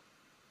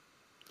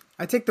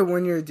 I'd take the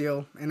 1-year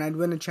deal, and I'd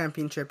win a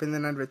championship, and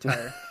then I'd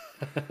retire.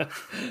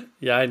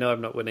 Yeah, I know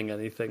I'm not winning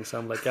anything, so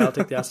I'm like, yeah, I'll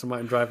take the Aston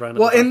Martin drive around.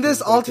 Well, in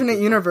this alternate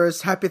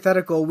universe,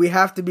 hypothetical, we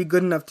have to be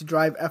good enough to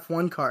drive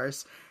F1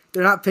 cars.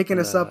 They're not picking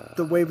us up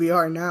the way we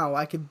are now.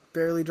 I could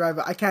barely drive.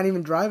 I can't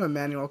even drive a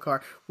manual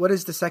car. What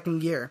is the second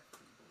gear?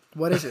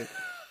 What is it?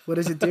 What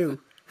does it do?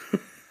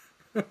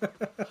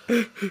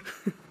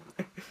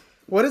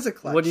 What is a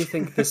clutch? What do you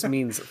think this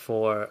means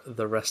for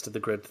the rest of the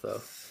grid,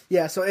 though?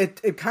 Yeah, so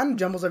it kind of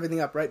jumbles everything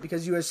up, right?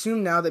 Because you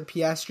assume now that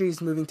Piastri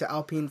is moving to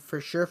Alpine for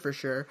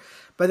sure.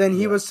 But then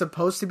he was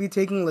supposed to be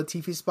taking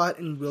Latifi's spot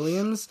in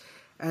Williams.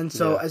 And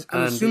so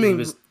I'm assuming... he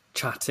was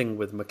chatting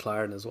with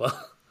McLaren as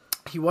well.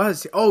 He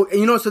was. Oh,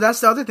 so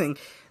that's the other thing.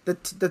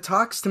 The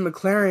talks to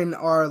McLaren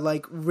are,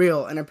 like,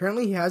 real. And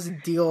apparently he has a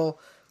deal,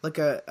 like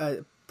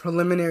a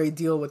preliminary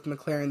deal with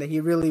McLaren that he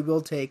really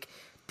will take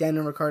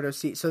Daniel Ricciardo's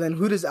seat. So then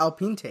who does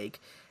Alpine take?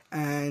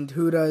 And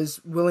who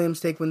does Williams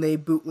take when they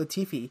boot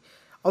Latifi?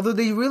 Although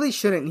they really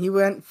shouldn't. He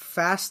went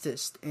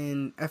fastest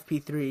in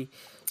FP3.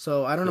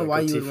 So I don't know why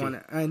you would want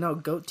to. I know,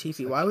 goat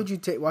Tiffy. Why would you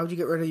get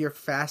rid of your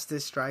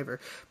fastest driver?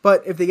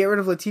 But if they get rid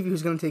of Latifi,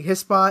 who's going to take his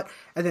spot?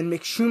 And then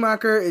Mick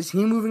Schumacher, is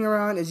he moving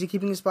around? Is he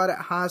keeping his spot at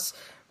Haas?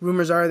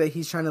 Rumors are that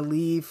he's trying to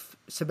leave.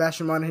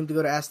 Sebastian wanted him to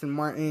go to Aston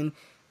Martin.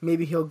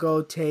 Maybe he'll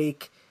go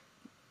take,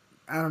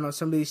 I don't know,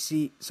 somebody's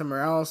seat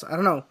somewhere else. I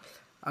don't know.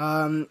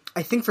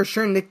 I think for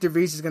sure Nick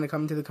DeVries is going to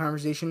come into the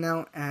conversation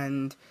now,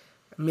 and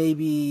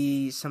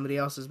maybe somebody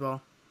else as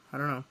well. I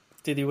don't know.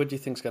 Diddy, what do you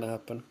think's going to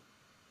happen?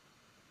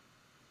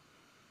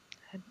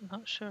 I'm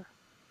not sure.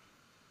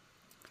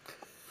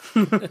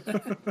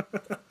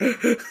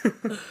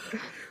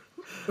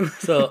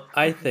 So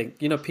I think,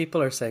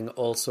 people are saying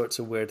all sorts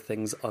of weird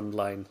things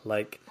online,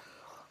 like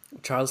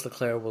Charles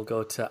Leclerc will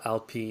go to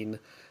Alpine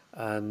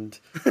and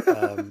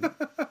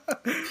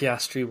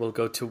Piastri will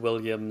go to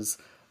Williams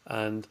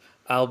and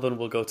Albon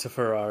will go to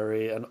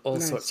Ferrari and all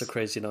sorts of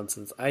crazy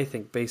nonsense. I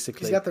think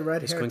basically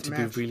it's going to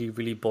be really,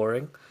 really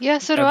boring. Yeah,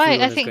 so do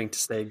Everyone I. is going to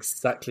stay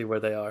exactly where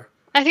they are.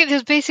 I think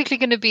there's basically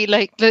going to be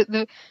like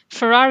the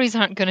Ferraris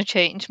aren't going to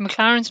change.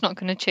 McLaren's not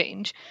going to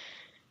change.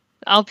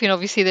 Alpine,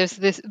 obviously, there's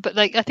this, but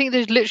like I think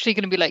there's literally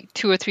going to be like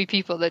 2 or 3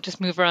 people that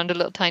just move around a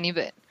little tiny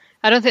bit.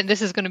 I don't think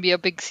this is going to be a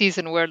big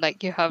season where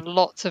like you have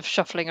lots of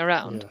shuffling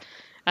around. Yeah.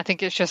 I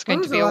think it's just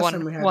going to be a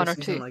one or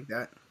two. Like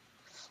that?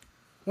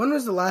 When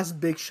was the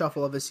last big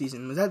shuffle of a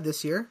season? Was that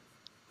this year?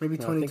 Maybe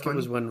 2020? I think it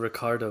was when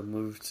Ricciardo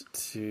moved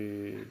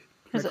to...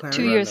 Was it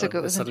 2 years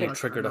ago? It suddenly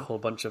triggered a whole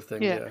bunch of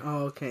things. Yeah.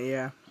 Oh, okay,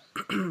 yeah.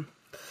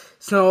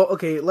 So,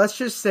 okay, let's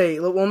just say,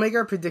 we'll make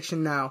our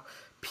prediction now.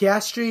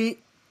 Piastri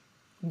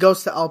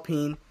goes to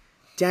Alpine.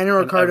 Daniel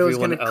Ricciardo is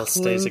going to everyone else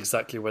stays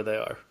exactly where they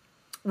are.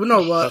 Well,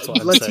 no,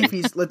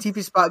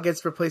 Latifi's spot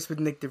gets replaced with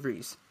Nick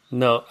DeVries.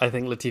 No, I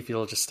think Latifi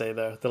will just stay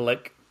there. They'll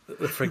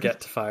forget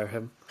to fire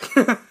him.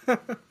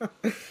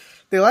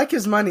 They like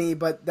his money,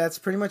 but that's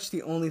pretty much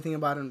the only thing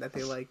about him that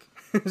they like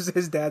is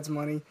his dad's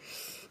money.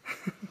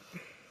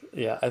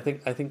 Yeah, I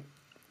think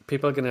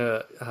people are going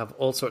to have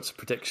all sorts of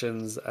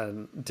predictions,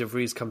 and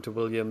DeVries come to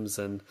Williams,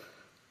 and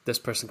this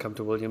person come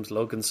to Williams,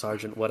 Logan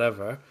Sargent,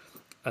 whatever.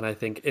 And I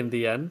think in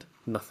the end,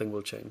 nothing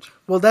will change.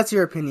 Well, that's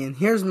your opinion.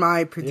 Here's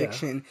my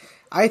prediction. Yeah.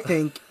 I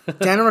think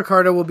Daniel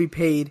Ricciardo will be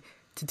paid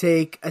to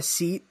take a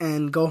seat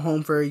and go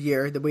home for a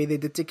year, the way they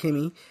did to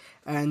Kimi.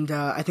 And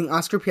I think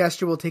Oscar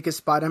Piastri will take his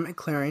spot at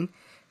McLaren.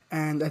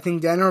 And I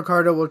think Daniel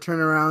Ricciardo will turn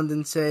around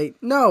and say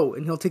no,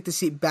 and he'll take the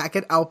seat back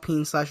at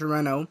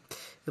Alpine/Renault.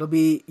 It'll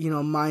be,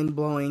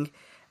 mind-blowing.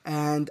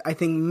 And I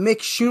think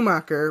Mick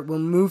Schumacher will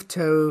move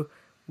to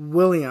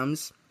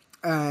Williams,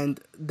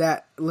 and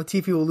that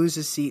Latifi will lose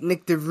his seat.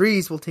 Nick De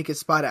Vries will take his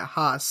spot at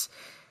Haas.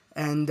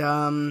 And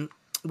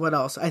what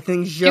else? I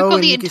think You've Zhou got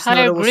and the Yuki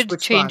entire Tsunoda will grid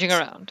switch changing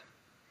spots. around.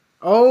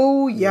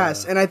 Oh,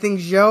 yes. Yeah. And I think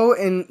Zhou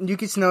and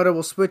Yuki Tsunoda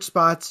will switch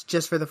spots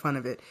just for the fun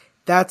of it.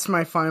 That's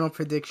my final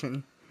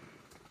prediction.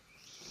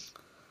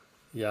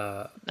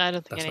 Yeah, I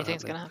don't think that's not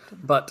anything's going happening. to happen.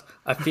 But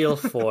I feel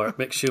for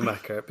Mick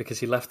Schumacher because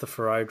he left the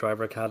Ferrari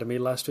Driver Academy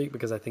last week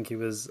because I think he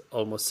was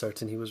almost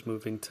certain he was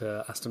moving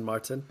to Aston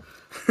Martin.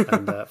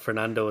 And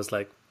Fernando was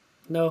like,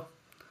 no.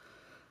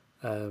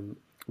 But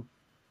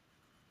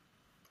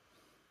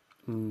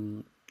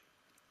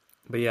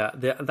yeah,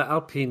 the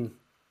Alpine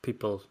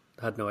people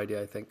had no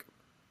idea, I think.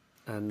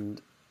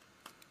 And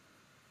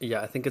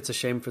yeah, I think it's a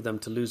shame for them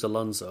to lose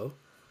Alonso.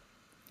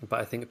 But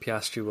I think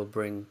Piastri will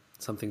bring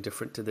something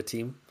different to the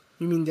team.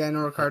 You mean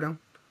Daniel Ricciardo?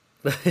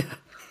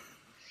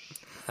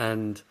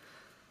 And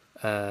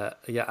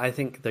yeah, I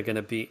think they're going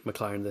to beat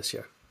McLaren this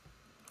year.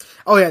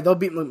 Oh, yeah, they'll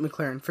beat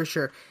McLaren, for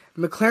sure.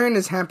 McLaren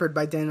is hampered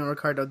by Daniel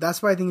Ricciardo.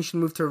 That's why I think you should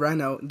move to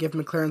Renault and give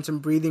McLaren some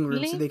breathing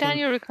room so they Leave can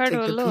Daniel take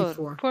Ricciardo the alone.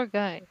 P4. Poor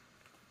guy.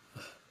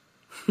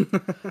 I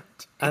think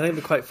it'd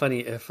be quite funny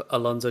if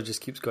Alonso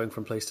just keeps going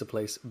from place to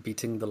place,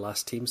 beating the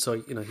last team. So,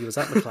 he was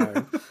at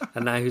McLaren,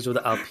 and now he's with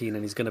Alpine,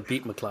 and he's going to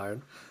beat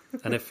McLaren.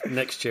 And if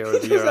next year or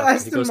the year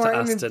after he goes to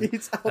Aston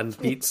and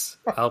beats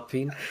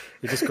Alpine,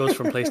 he just goes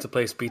from place to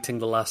place, beating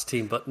the last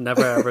team, but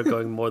never ever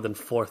going more than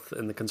fourth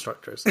in the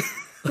constructors.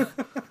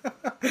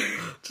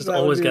 Just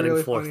always getting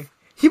really fourth. Funny.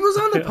 He was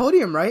on the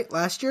podium, right?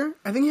 Last year?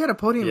 I think he had a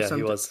podium. Yeah,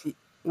 he was.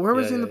 Where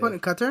was he in the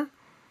podium? Qatar?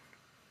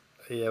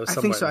 Yeah, it was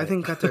I think so. right. I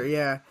think Qatar,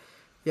 yeah.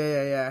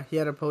 Yeah. He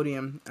had a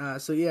podium.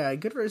 So, yeah,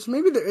 good for us.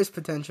 Maybe there is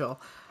potential.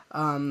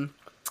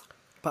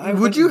 But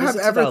would you have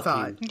ever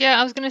thought? Yeah,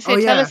 I was going to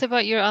say, tell us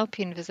about your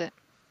Alpine visit.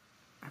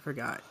 I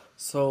forgot.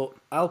 So,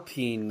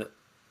 Alpine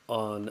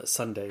on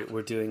Sunday,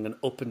 we're doing an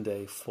open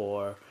day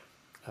for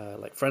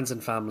like friends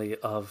and family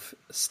of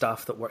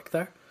staff that work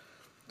there.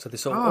 So they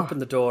sort of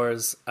opened the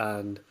doors,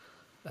 and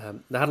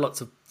they had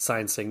lots of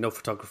signs saying no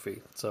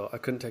photography. So I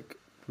couldn't take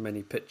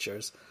many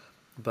pictures,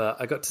 but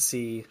I got to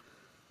see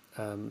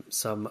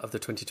some of the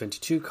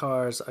 2022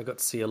 cars. I got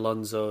to see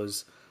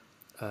Alonso's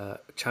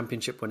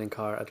championship winning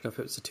car. I don't know if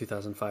it was the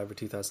 2005 or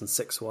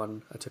 2006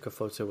 one. I took a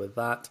photo with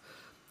that.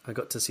 I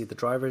got to see the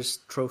driver's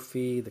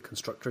trophy, the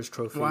constructor's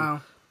trophy.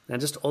 Wow.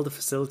 And just all the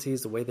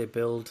facilities, the way they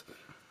build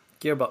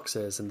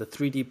gearboxes and the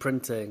 3D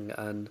printing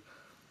and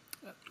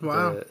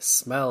the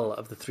smell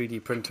of the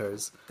 3D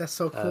printers. That's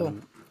so cool.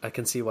 I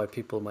can see why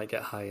people might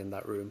get high in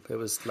that room. It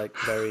was like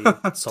very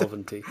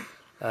solventy.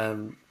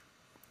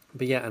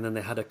 But yeah, and then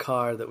they had a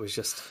car that was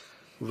just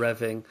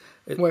revving.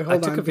 Wait,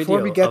 hold on.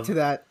 Before we get to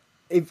that,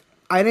 if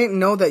I didn't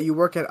know that you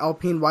work at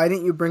Alpine, why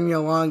didn't you bring me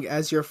along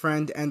as your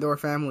friend and or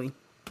family?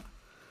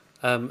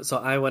 So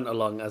I went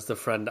along as the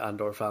friend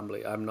and or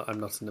family. I'm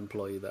not an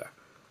employee there.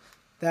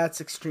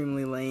 That's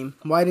extremely lame.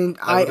 Why didn't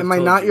I? Am I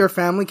not your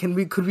family?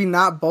 Could we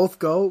not both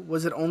go?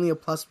 Was it only a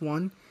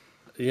 +1?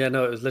 Yeah,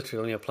 no, it was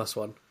literally only a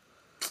 +1.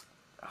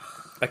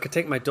 I could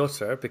take my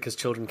daughter because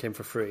children came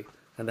for free,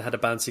 and they had a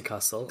bouncy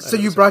castle. So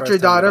you brought your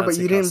daughter, but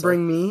you didn't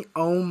bring me?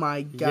 Oh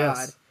my god!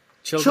 Yes.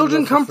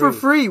 Children come for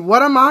free.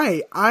 What am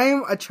I?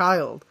 I'm a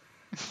child.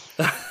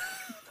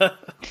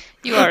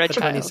 You are a a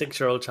child.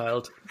 26-year-old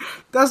child.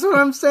 That's what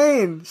I'm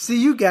saying. See,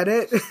 you get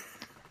it.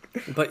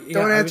 But yeah,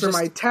 Don't answer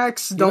my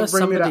texts. Don't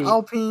bring me to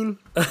Alpine.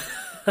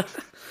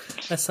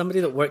 As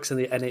somebody that works in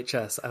the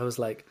NHS, I was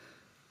like,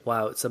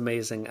 wow, it's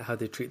amazing how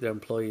they treat their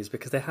employees,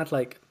 because they had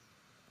like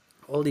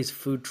all these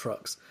food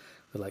trucks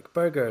with like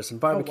burgers and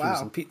barbecues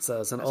and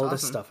pizzas and all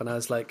this stuff. And I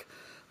was like,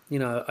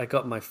 I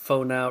got my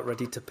phone out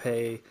ready to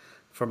pay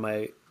for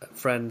my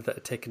friend that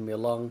had taken me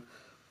along.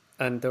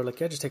 And they were like,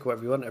 yeah, just take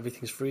whatever you want.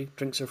 Everything's free.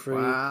 Drinks are free.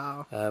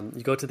 Wow.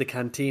 You go to the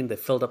canteen. They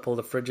filled up all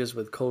the fridges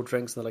with cold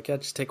drinks. And they're like, yeah,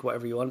 just take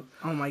whatever you want.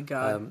 Oh, my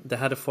God. They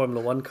had a Formula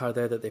 1 car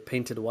there that they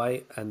painted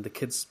white. And the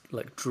kids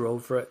like drew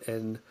over it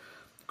in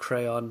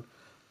crayon.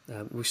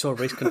 We saw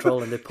race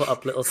control and they put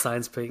up little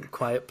signs saying,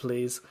 quiet,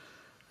 please.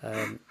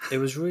 It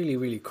was really,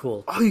 really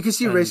cool. Oh, you can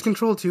see race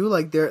control too?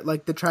 Like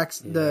the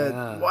tracks.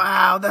 Yeah.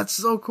 Wow, that's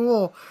so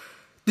cool.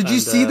 Did you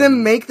see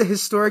them make the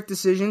historic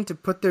decision to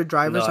put their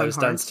drivers on No, I was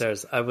hearts?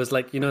 downstairs. I was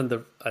like, in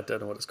the, I don't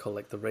know what it's called,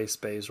 like the race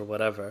bays or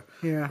whatever.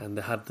 Yeah. And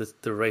they had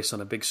the race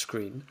on a big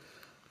screen.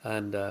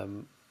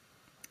 And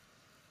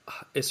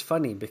it's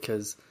funny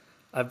because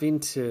I've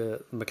been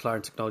to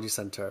McLaren Technology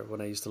Centre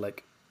when I used to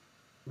like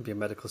be a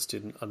medical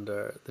student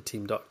under the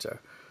team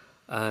doctor.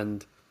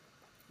 And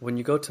when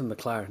you go to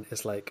McLaren,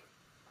 it's like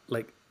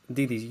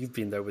Didi, you've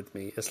been there with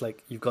me. It's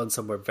like you've gone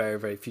somewhere very,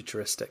 very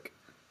futuristic,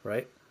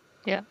 right?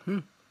 Yeah.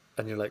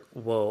 And you're like,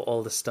 whoa,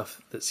 all the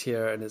stuff that's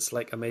here, and it's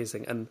like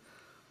amazing. And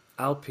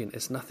Alpine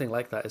is nothing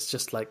like that. It's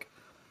just like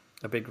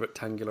a big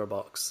rectangular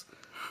box.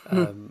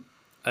 And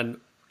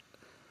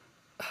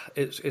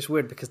it's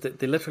weird because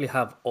they literally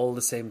have all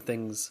the same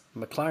things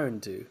McLaren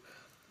do,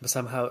 but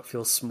somehow it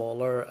feels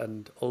smaller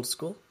and old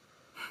school.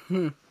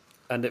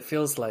 And it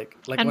feels like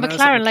And when I was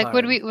at McLaren, like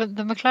McLaren,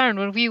 the McLaren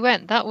when we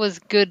went, that was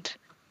good.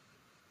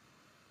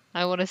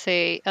 I want to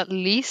say at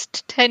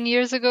least 10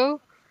 years ago,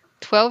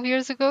 12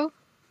 years ago.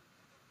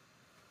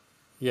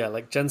 yeah,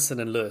 like Jensen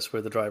and Lewis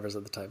were the drivers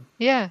at the time.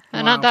 Yeah,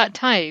 and Wow. at that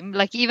time,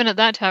 like even at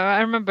that time,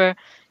 I remember.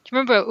 Do you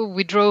remember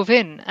we drove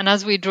in, and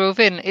as we drove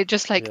in, it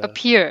just like Yeah,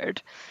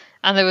 appeared,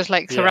 and it was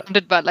like yeah,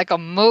 surrounded by like a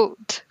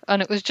moat,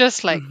 and it was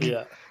just like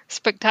yeah,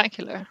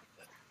 spectacular.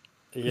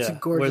 It's a yeah. Whereas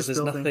gorgeous there's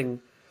building.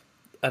 nothing,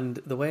 and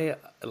the way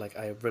like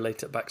I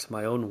relate it back to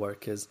my own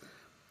work is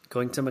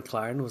going to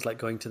McLaren was like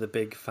going to the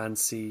big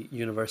fancy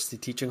university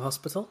teaching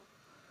hospital.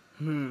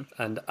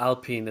 And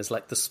Alpine is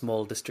like the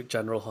small district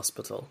general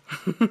hospital.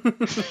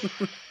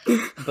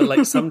 But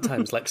like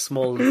sometimes like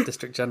small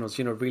district generals,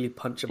 really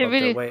punch It above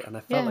their really, weight. And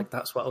I felt yeah. like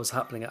that's what was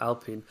happening at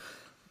Alpine.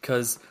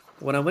 Because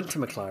when I went to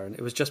McLaren,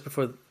 it was just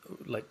before,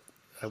 like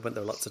I went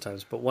there lots of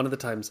times, but one of the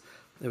times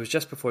it was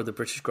just before the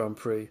British Grand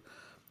Prix.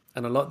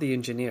 And a lot of the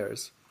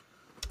engineers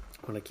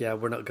were like, yeah,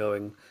 we're not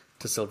going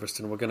to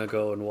Silverstone. We're going to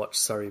go and watch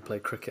Surrey play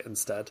cricket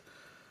instead.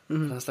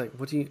 And I was like,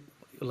 what do you,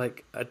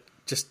 like, I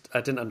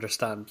didn't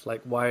understand.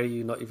 Like, why are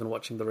you not even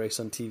watching the race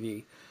on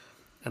TV?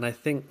 And I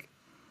think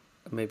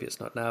maybe it's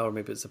not now, or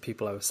maybe it's the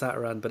people I was sat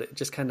around, but it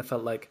just kind of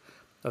felt like,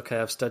 okay,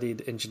 I've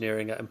studied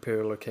engineering at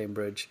Imperial or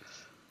Cambridge.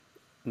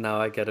 Now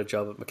I get a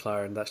job at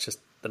McLaren. That's just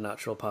the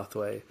natural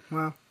pathway.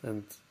 Wow.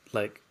 And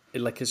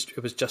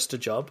it was just a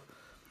job.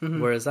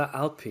 Whereas at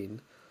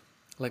Alpine,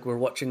 like we're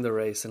watching the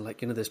race and like,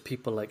 there's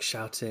people like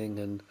shouting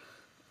and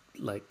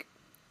like,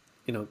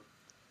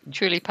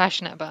 Truly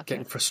passionate about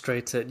getting it.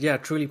 frustrated. Yeah,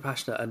 truly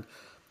passionate. And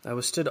I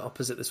was stood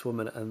opposite this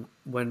woman, and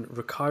when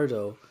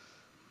Ricardo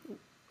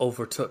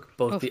overtook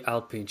both the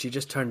Alpine, she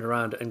just turned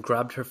around and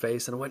grabbed her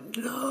face and went,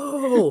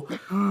 no!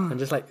 And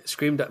just like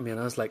screamed at me, and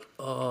I was like,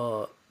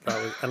 oh,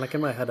 that was, and like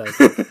in my head I was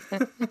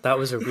like, that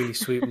was a really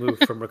sweet move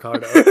from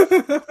Ricardo.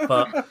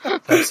 But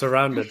I'm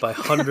surrounded by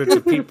hundreds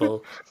of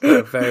people that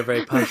are very,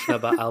 very passionate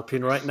about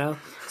Alpine right now,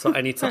 so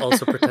I need to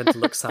also pretend to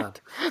look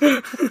sad.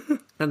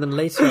 And then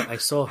later I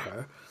saw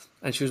her,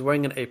 and she was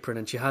wearing an apron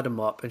and she had a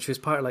mop, and she was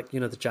part of like,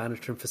 the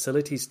janitor and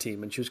facilities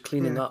team, and she was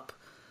cleaning up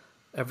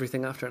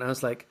everything after. And I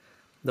was like,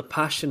 the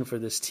passion for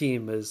this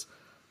team is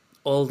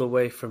all the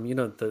way from,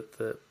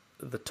 the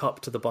top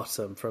to the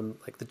bottom, from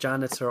like the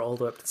janitor all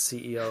the way up to the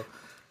CEO.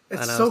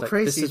 It's and I so was like,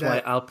 crazy this is why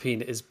that-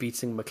 Alpine is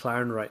beating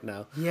McLaren right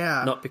now.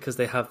 Yeah. Not because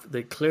they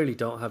clearly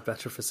don't have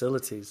better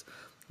facilities,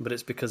 but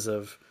it's because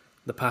of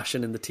the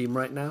passion in the team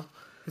right now.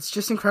 It's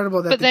just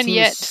incredible that But the then team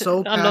yet, is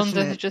so Alonso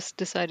passionate. has just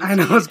decided. I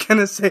know, I was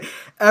gonna say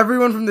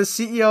everyone from the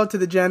CEO to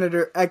the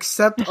janitor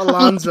except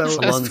Alonso is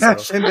Alonso.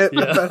 passionate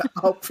Yeah. about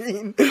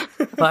Alpine.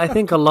 But I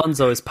think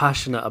Alonso is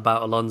passionate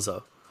about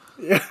Alonso.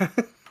 Yeah,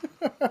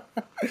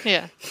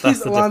 That's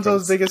He's the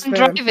Alonso's difference. biggest and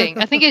fan. driving.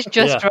 I think it's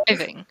just Yeah.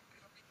 driving.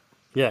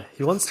 Yeah,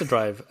 he wants to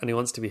drive and he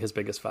wants to be his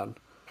biggest fan.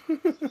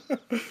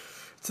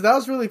 So that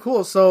was really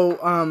cool. So,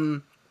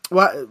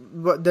 what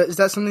is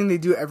that something they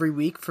do every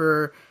week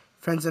for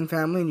friends and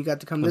family? And you got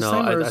to come this No,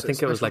 time? Or I is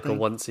think it was special like a thing?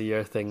 once a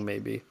year thing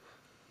maybe.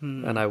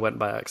 And I went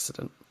by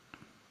accident.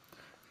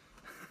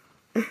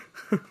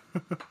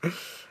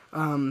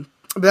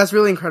 But that's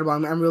really incredible.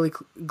 I'm really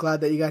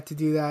glad that you got to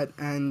do that,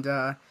 and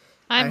I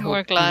I'm more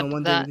hope, glad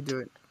one day that we can do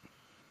it.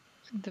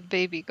 the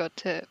baby got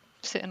to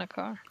sit in a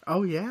car.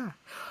 Oh yeah.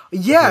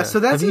 So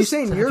that's Have you-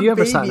 insane. Your Have you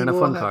ever baby sat in a will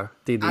fun have- car,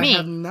 Didi? I Me?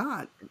 have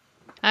not.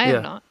 I Yeah.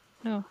 have not.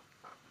 No,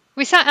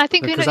 we sat. I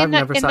think Because in I've that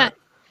never in sat.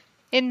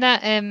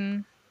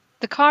 that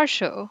the car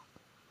show.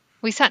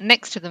 We sat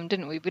next to them,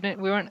 didn't we? We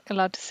weren't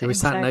allowed to sit. We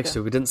sat inside next to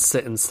it. We didn't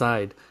sit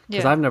inside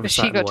because Yeah, I've never but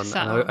she sat in got to one. sit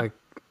And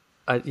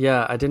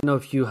on. I didn't know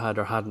if you had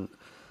or hadn't.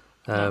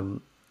 Because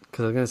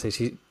I was going to say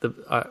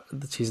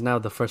she's now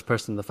the first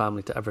person in the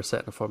family to ever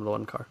sit in a Formula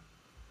One car.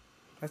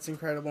 That's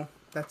incredible.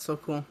 That's so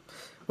cool.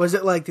 Was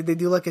it like? Did they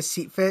do like a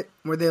seat fit?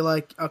 Were they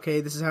like,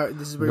 okay, this is where?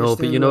 No, your but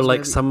steering wheel's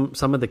like gonna be?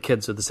 some of the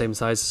kids are the same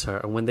size as her,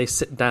 and when they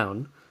sit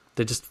down,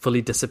 they just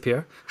fully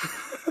disappear.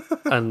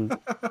 And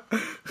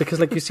because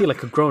like you see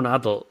like a grown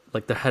adult,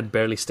 like their head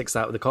barely sticks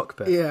out of the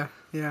cockpit.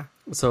 Yeah.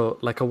 So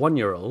like a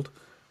 1-year-old,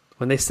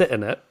 when they sit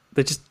in it,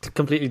 they just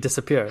completely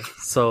disappear.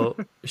 So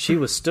she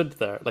was stood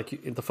there, like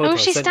in the photo. I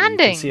she's sent you, you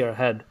standing. can see her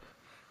head.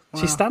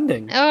 She's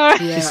standing. Oh, Yeah,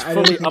 She's I didn't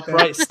fully think that.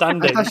 upright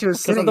standing. I thought she was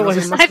 'Cause sitting.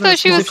 otherwise- must I have been thought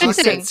she a was small if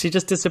she car. sitting. sits, she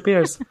just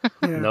disappears.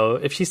 No,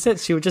 if she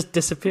sits, she would just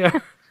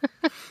disappear.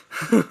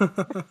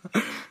 oh,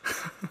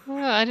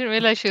 I didn't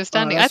realize she was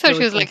standing. I that's thought really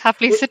she was cool. like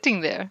happily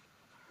sitting there.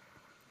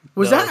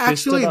 Was No, that she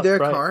stood actually their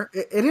upright. car?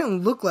 It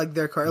didn't look like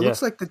their car. It Yeah.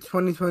 looks like the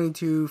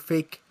 2022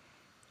 fake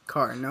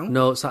car. No.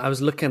 No, so I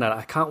was looking at it.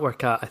 I can't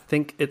work out. I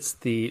think it's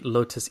the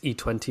Lotus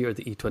E20 or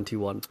the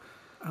E21.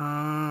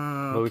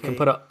 But we can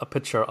put a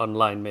picture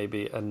online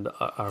maybe, and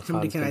our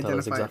Somebody fans can tell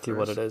us identify exactly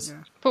what first. it is. Yeah.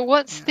 But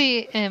what's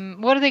the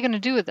what are they going to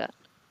do with that?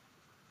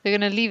 They're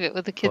going to leave it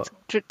with the kids'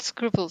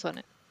 scribbles on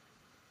it,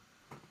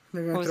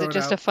 They're gonna or was throw it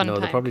just out. a fun No,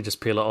 time? they'll probably just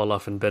peel it all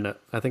off and bin it.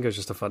 I think it was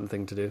just a fun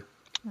thing to do.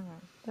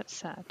 That's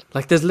sad.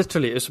 Like, there's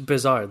literally, it's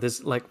bizarre.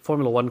 There's like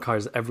Formula One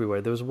cars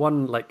everywhere. There was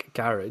one like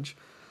garage.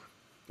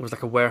 It was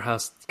like a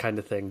warehouse kind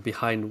of thing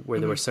behind where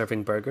they were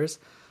serving burgers.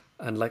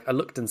 And like I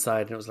looked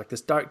inside and it was like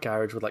this dark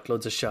garage with like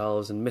loads of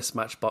shelves and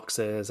mismatched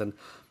boxes. And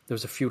there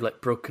was a few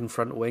like broken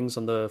front wings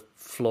on the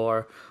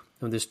floor.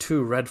 And there's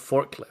 2 red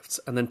forklifts.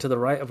 And then to the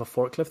right of a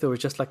forklift, there was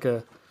just like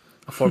a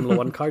Formula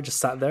One car just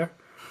sat there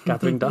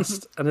gathering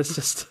dust. And it's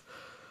just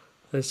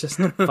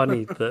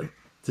funny that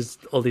there's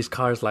all these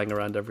cars lying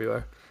around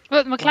everywhere.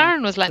 But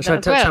McLaren was like that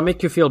as well. Shall I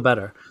make you feel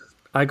better?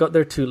 I got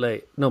there too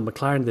late. No,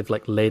 McLaren, they've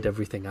like laid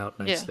everything out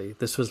nicely. Yeah.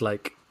 This was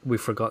like,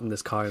 we've forgotten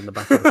this car in the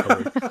back of the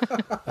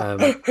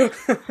cupboard.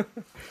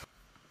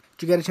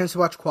 Did you get a chance to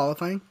watch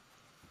qualifying?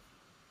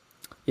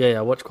 Yeah,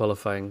 I watch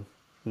qualifying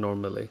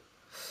normally,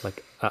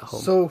 like at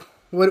home. So,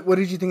 what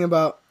did you think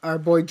about our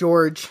boy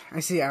George?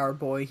 I say our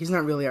boy. He's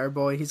not really our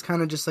boy. He's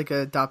kind of just like an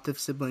adoptive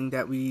sibling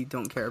that we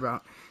don't care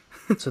about.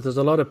 So there's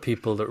a lot of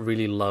people that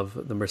really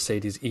love the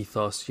Mercedes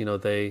ethos. You know,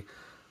 they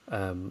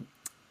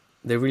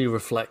really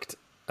reflect,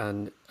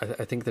 and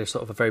I think they're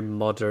sort of a very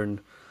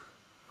modern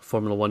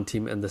Formula One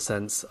team in the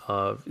sense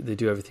of they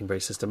do everything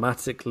very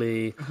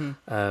systematically.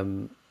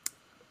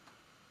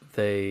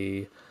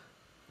 They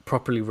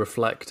properly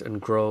reflect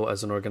and grow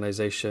as an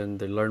organization.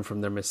 They learn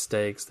from their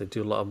mistakes. They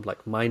do a lot of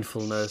like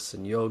mindfulness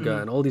and yoga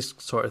and all these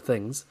sort of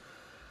things.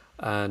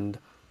 And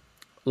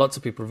lots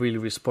of people really,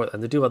 really support it.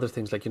 And they do other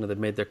things like, you know, they've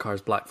made their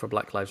cars black for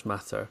Black Lives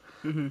Matter.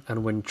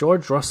 And when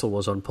George Russell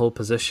was on pole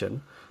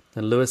position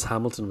and Lewis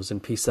Hamilton was in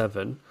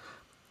P7,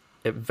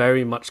 it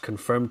very much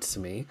confirmed to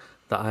me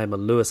that I am a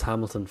Lewis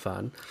Hamilton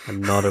fan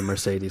and not a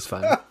Mercedes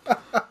fan.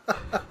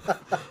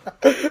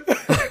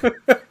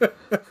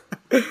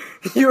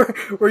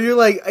 Were you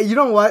like, you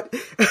know what?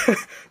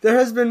 There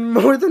has been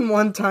more than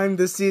one time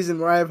this season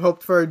where I have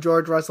hoped for a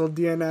George Russell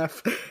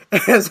DNF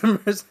as a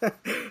Mercedes.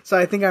 So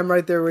I think I'm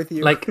right there with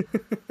you. Like,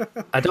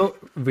 I don't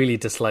really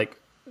dislike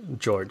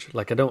George.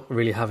 Like, I don't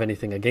really have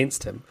anything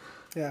against him.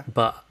 Yeah.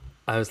 But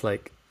I was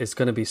like, it's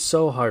going to be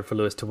so hard for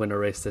Lewis to win a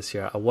race this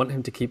year. I want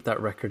him to keep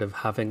that record of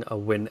having a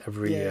win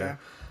every year.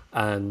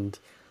 And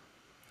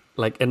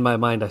like in my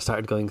mind, I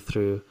started going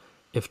through,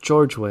 if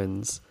George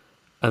wins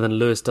and then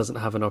Lewis doesn't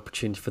have an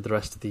opportunity for the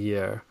rest of the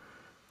year,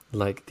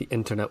 like the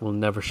internet will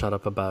never shut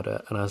up about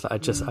it. And I was like,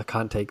 I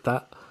can't take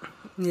that.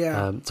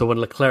 Yeah. So when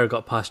Leclerc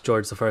got past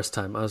George the first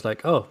time, I was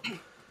like, oh,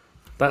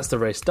 that's the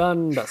race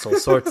done. That's all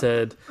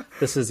sorted.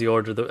 This is the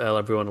order that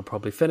everyone will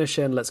probably finish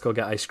in. Let's go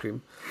get ice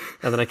cream.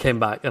 And then I came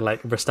back and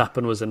like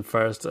Verstappen was in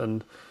first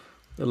and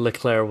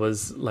Leclerc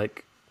was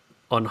like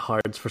on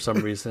hards for some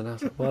reason. I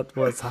was like,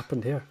 what's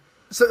happened here?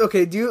 So,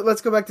 okay,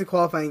 let's go back to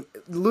qualifying.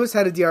 Lewis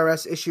had a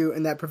DRS issue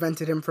and that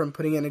prevented him from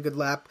putting in a good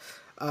lap.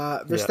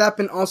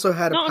 Verstappen also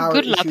had a power issue. Not a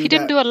good lap. He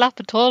didn't do a lap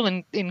at all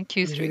in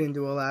Q3. He didn't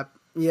do a lap.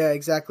 Yeah,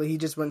 exactly. He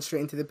just went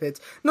straight into the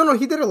pits. No,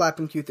 he did a lap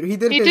in Q3. He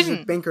did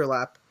his banker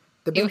lap.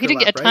 He didn't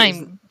get a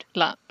timed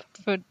lap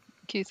for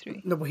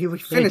Q3. No, but he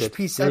finished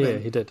P7. Yeah,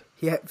 he did.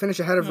 He finished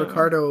ahead of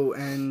Ricardo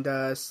and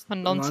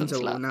Alonso.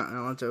 Not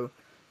Alonso.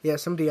 Yeah,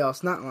 somebody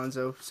else, not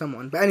Alonso,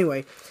 someone. But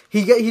anyway,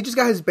 he just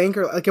got his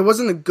banker. Like it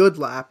wasn't a good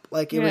lap.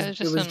 Like it was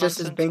just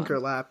his banker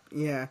lap.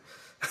 Yeah.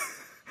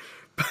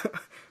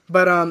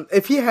 but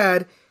if he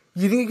had,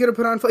 you think he could have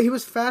put on? He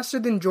was faster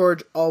than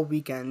George all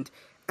weekend,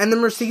 and the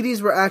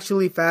Mercedes were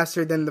actually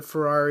faster than the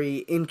Ferrari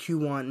in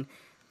Q1.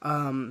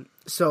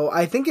 So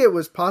I think it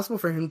was possible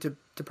for him to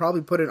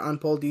probably put it on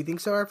pole. Do you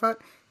think so, Arafat?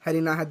 Had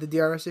he not had the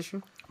DRS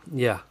issue?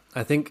 Yeah,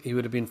 I think he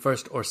would have been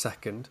first or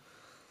second.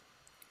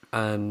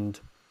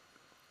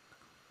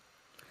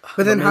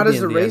 But then how does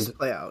the race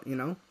play out, you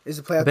know? Is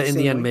it play out the same way? But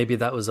in the end, maybe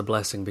that was a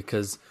blessing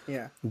because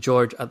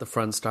George at the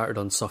front started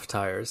on soft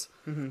tyres.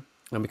 And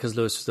because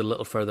Lewis was a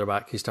little further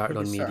back, he started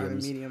on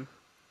mediums.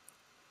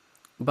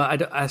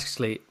 But I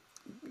actually,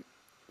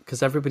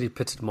 because everybody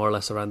pitted more or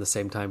less around the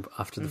same time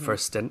after the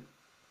first stint.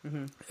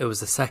 It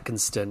was the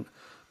second stint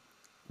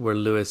where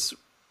Lewis,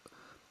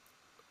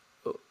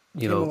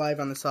 came alive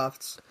on the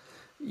softs.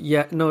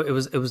 Yeah, no, it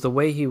was the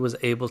way he was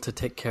able to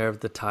take care of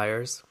the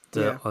tires,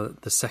 the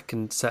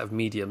second set of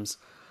mediums,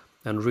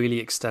 and really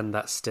extend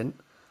that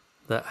stint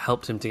that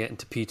helped him to get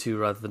into P2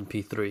 rather than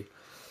P3.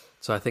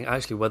 So I think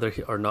actually whether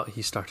or not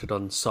he started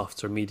on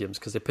softs or mediums,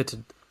 because they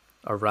pitted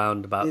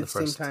around about the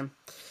first same time.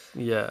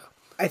 Yeah,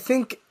 I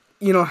think.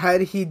 Had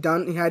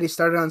he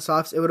started on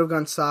softs, it would have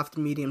gone soft,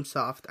 medium,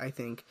 soft, I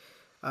think,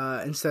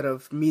 instead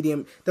of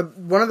medium.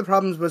 One of the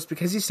problems was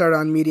because he started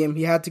on medium,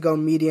 he had to go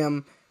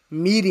medium,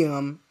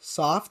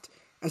 soft.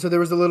 And so there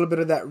was a little bit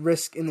of that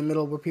risk in the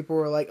middle where people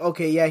were like,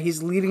 okay, yeah,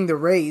 he's leading the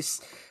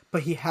race,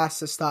 but he has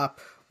to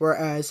stop.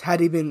 Whereas had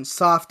he been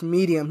soft,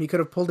 medium, he could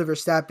have pulled a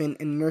Verstappen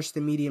and nursed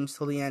the mediums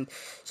till the end.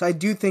 So I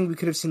do think we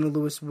could have seen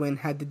Lewis win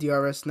had the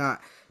DRS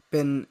not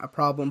been a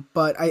problem,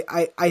 but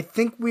I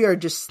think we are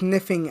just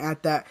sniffing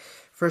at that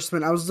first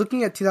win. I was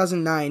looking at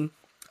 2009,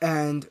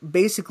 and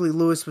basically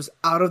Lewis was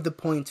out of the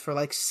points for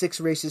like 6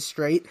 races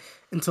straight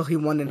until he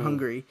won in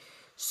Hungary.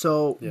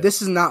 So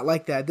this is not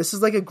like that. This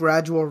is like a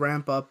gradual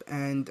ramp up,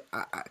 and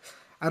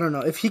I don't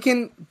know if he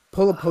can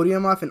pull a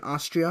podium off in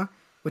Austria.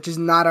 which is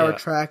not our Yeah.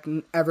 track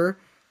ever,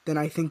 then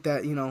I think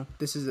that,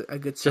 this is a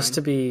good sign. Just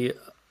to be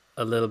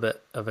a little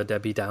bit of a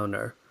Debbie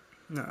Downer,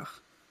 Ugh.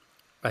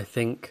 I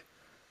think,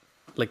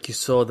 like, you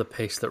saw the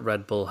pace that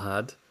Red Bull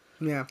had,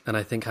 Yeah. and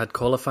I think had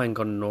qualifying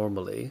gone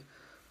normally,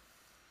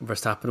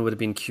 Verstappen would have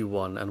been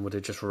Q1 and would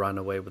have just ran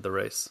away with the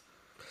race.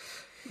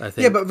 I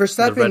think. Yeah, but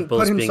Verstappen the Red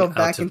Bulls put himself being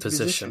back out of into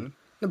position.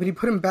 No, but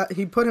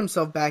he put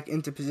himself back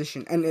into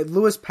position, and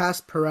Lewis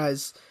passed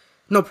Perez.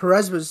 No,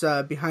 Perez was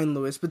behind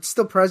Lewis, but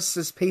still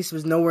Perez's pace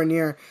was nowhere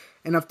near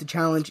enough to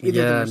challenge either.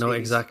 Yeah, of the no,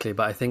 Mercedes. exactly.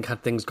 But I think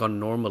had things gone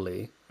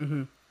normally,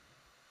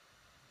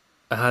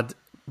 had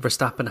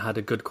Verstappen had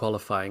a good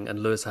qualifying and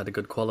Lewis had a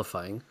good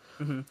qualifying,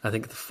 I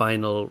think the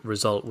final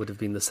result would have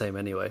been the same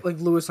anyway. Like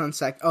Lewis on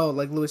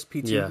like Lewis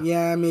P2.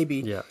 Yeah. Maybe.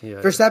 Yeah.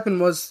 Verstappen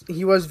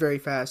was very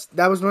fast.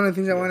 That was one of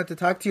the things I wanted to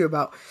talk to you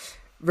about.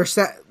 Just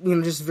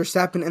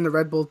Verstappen and the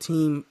Red Bull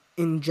team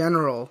in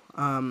general.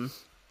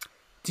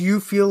 Do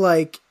you feel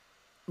like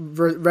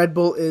Red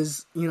Bull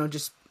is doing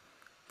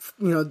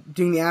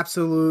the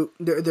absolute?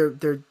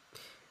 They're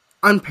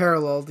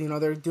unparalleled.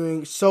 They're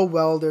doing so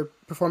well. They're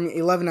performing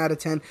 11 out of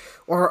 10,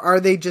 or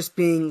are they just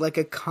being like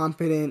a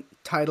competent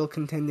title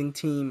contending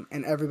team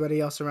and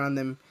everybody else around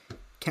them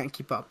can't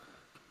keep up?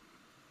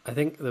 I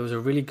think there was a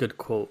really good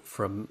quote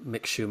from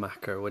Mick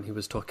Schumacher when he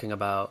was talking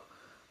about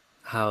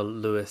how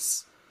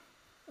Lewis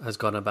has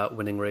gone about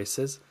winning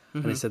races,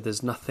 and he said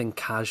there's nothing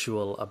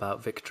casual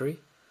about victory.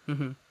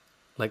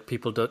 Like,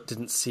 people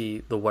didn't see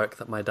the work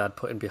that my dad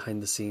put in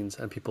behind the scenes,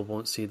 and people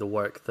won't see the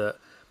work that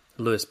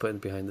Lewis put in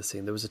behind the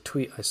scene. There was a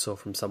tweet I saw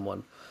from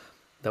someone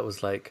that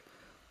was like,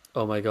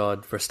 oh my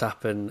god,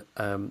 Verstappen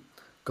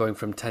going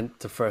from 10th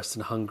to 1st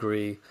in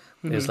Hungary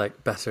is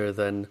like better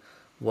than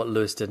what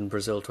Lewis did in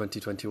Brazil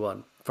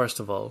 2021. First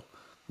of all,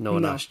 no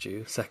one asked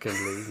you.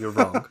 Secondly, you're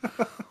wrong.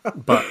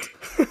 But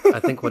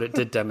I think what it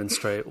did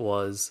demonstrate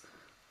was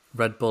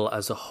Red Bull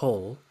as a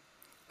whole,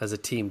 as a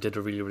team, did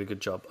a really, really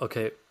good job.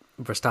 Okay,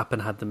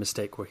 Verstappen had the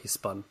mistake where he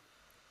spun.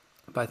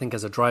 But I think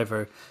as a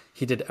driver,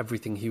 he did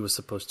everything he was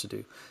supposed to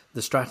do.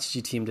 The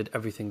strategy team did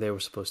everything they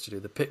were supposed to do.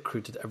 The pit crew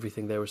did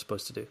everything they were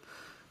supposed to do.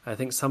 I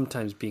think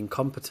sometimes being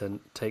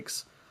competent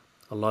takes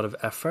a lot of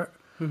effort.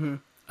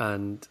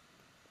 And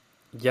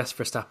yes,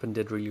 Verstappen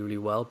did really, really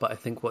well. But I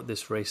think what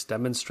this race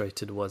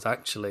demonstrated was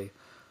actually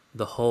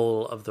the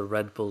whole of the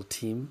Red Bull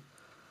team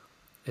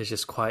is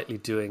just quietly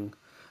doing...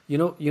 You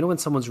know when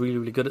someone's really,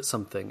 really good at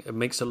something, it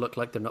makes it look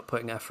like they're not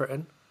putting effort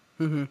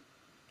in?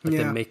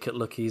 They make it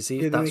look easy.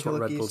 Yeah, that's what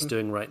Red Bull's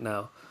doing right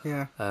now.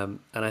 Yeah. And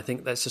I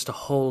think that's just a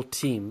whole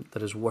team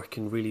that is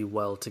working really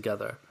well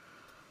together,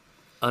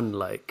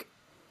 unlike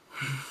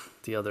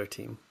the other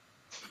team.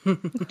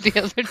 The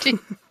other team.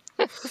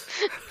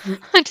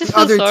 I just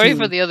feel sorry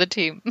for the other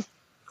team.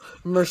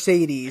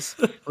 Mercedes,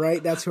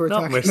 right? That's who we're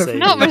Not talking Mercedes. about.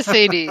 Not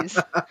Mercedes.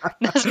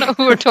 That's not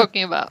who we're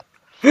talking about.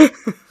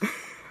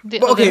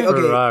 Okay.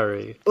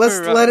 Ferrari.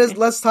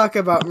 Let's talk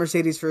about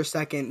Mercedes for a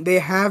second. They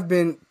have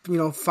been,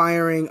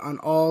 firing on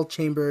all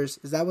chambers.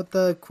 Is that what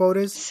the quote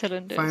is?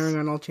 Cylinders. Firing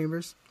on all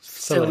chambers.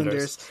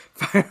 Cylinders.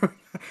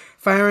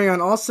 Firing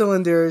on all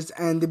cylinders,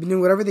 and they've been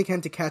doing whatever they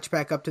can to catch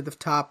back up to the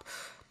top.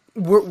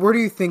 Where do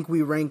you think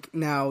we rank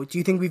now? Do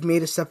you think we've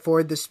made a step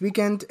forward this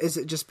weekend? Is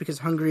it just because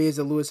Hungary is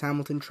a Lewis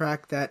Hamilton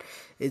track that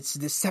it's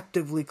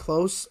deceptively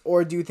close?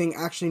 Or do you think,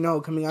 actually,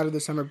 no, coming out of the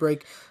summer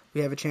break,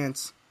 we have a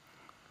chance?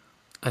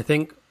 I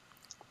think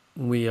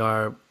we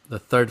are the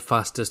third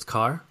fastest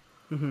car,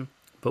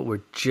 but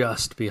we're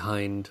just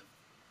behind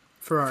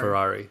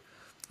Ferrari.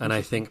 And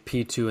I think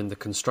P2 in the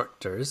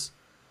constructors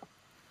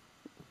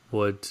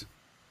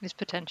Is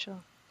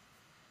potential.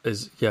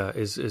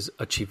 is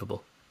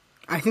achievable.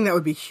 I think that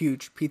would be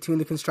huge. P2 in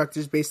the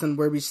constructors, based on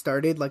where we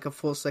started, like a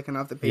full second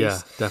off the pace. Yeah,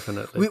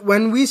 definitely.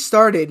 When we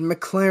started,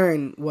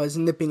 McLaren was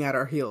nipping at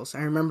our heels. I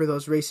remember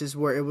those races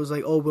where it was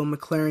like, oh, will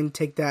McLaren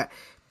take that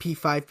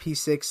P5,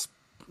 P6,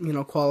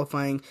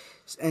 qualifying?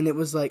 And it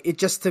was like,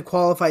 just to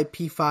qualify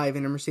P5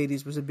 in a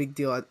Mercedes was a big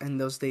deal in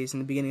those days, in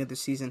the beginning of the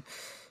season.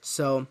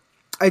 So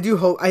I do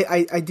hope,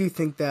 I do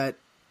think that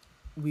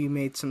we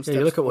made some steps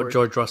you look forward. at what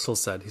George Russell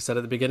said. He said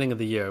at the beginning of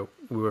the year,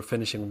 we were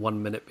finishing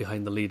 1 minute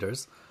behind the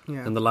leaders.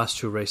 Yeah. In the last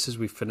two races,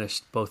 we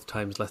finished both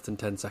times less than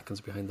 10 seconds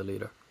behind the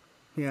leader.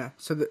 Yeah,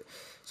 so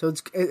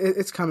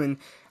it's coming.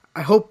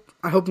 I hope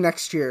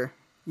next year,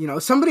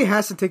 somebody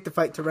has to take the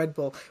fight to Red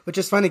Bull, which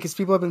is funny because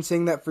people have been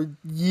saying that for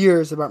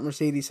years about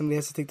Mercedes. Somebody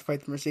has to take the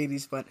fight to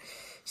Mercedes, but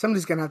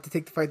somebody's going to have to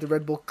take the fight to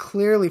Red Bull.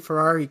 Clearly,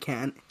 Ferrari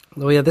can't.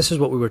 Oh yeah, this is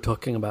what we were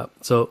talking about.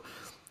 So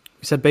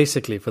we said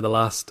basically for the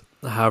last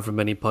however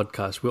many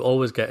podcasts, we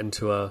always get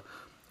into a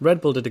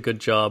Red Bull did a good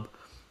job,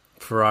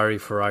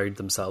 Ferrari'd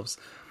themselves.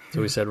 So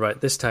we said, right,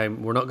 this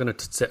time we're not going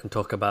to sit and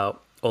talk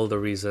about all the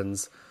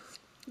reasons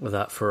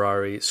that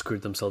Ferrari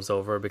screwed themselves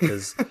over,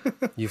 because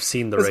you've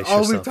seen the race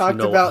yourself. All we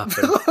talked about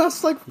the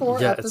last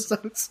 4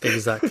 episodes.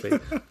 Exactly.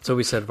 So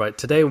we said, right,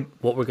 today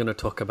what we're going to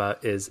talk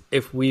about is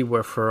if we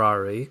were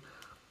Ferrari,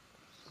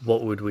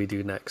 what would we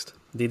do next?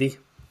 Didi?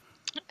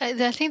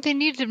 I think they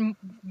needed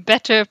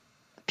better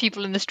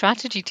people in the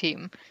strategy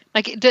team.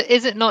 Like,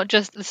 is it not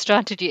just the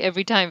strategy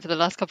every time for the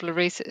last couple of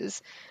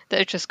races that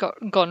it just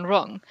gone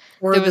wrong?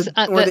 Or There was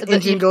the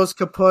engine goes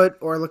kaput,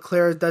 or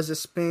Leclerc does a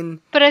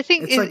spin. But I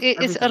think It's like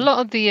it's a everything. lot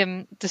of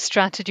the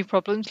strategy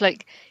problems.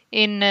 Like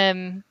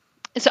in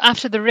so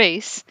after the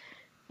race,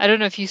 I don't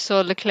know if you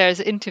saw Leclerc's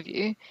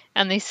interview,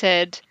 and they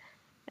said,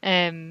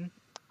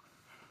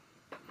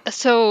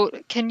 so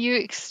can you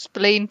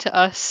explain to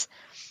us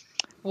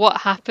what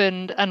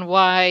happened and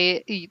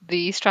why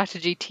the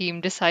strategy team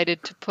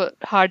decided to put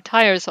hard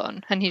tires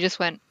on? And he just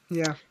went,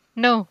 Yeah.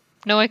 no,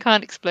 I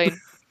can't explain.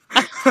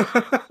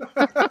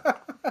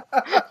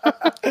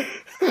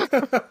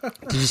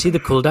 Did you see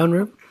the cool down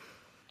room?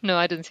 No,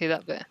 I didn't see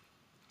that bit.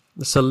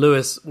 So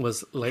Lewis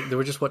was like, they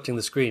were just watching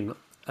the screen,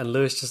 and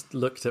Lewis just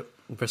looked at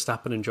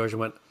Verstappen and George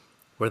and went,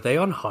 were they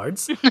on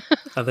hards?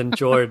 And then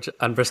George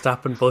and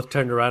Verstappen both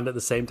turned around at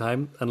the same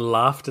time and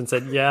laughed and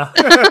said, yeah.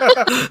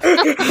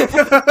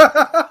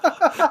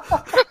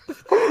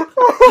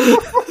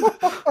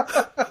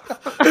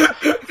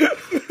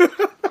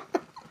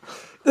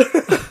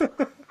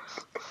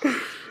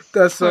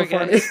 That's so Poor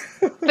funny.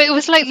 guy. But it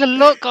was like the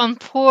look on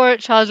poor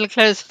Charles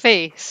Leclerc's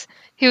face.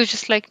 He was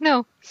just like,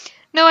 no,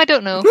 I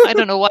don't know. I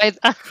don't know why.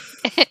 I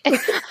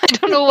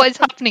don't know what's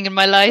happening in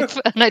my life,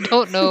 and I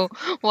don't know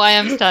why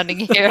I'm standing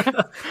here.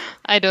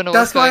 I don't know.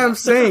 That's what's going why I'm on.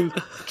 saying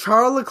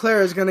Charles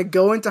Leclerc is going to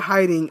go into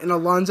hiding, and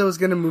Alonso is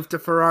going to move to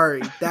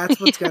Ferrari.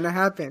 That's what's going to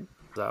happen.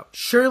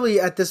 Surely,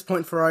 at this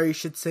point, Ferrari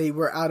should say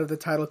we're out of the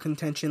title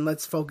contention.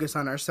 Let's focus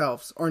on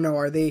ourselves. Or no,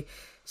 are they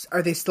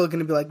still going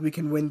to be like, we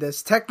can win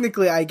this?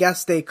 Technically, I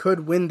guess they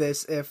could win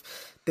this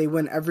if they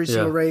win every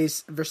single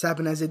race.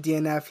 Verstappen has a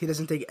DNF. He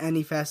doesn't take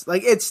any fast.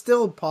 Like, it's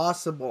still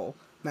possible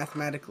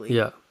mathematically.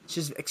 Yeah. It's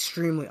just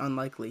extremely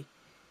unlikely.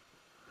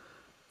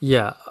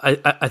 Yeah,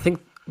 I think,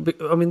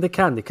 I mean, they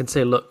can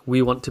say, look,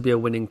 we want to be a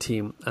winning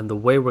team, and the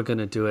way we're going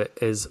to do it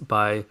is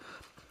by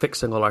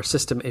fixing all our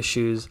system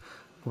issues.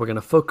 We're going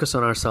to focus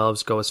on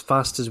ourselves, go as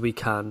fast as we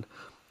can,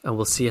 and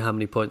we'll see how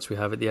many points we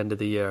have at the end of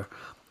the year.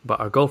 But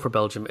our goal for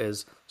Belgium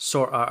is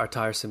sort out our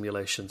tyre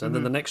simulations. And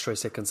then the next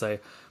race they can say,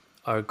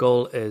 our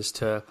goal is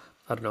to,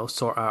 I don't know,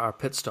 sort out our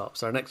pit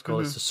stops. Our next goal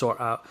is to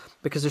sort out,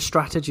 because their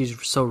strategy is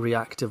so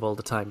reactive all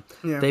the time.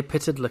 Yeah. They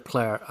pitted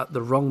Leclerc at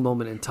the wrong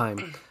moment in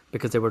time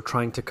because they were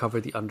trying to cover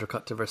the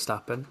undercut to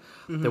Verstappen.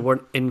 They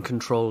weren't in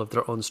control of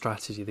their own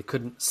strategy. They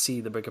couldn't see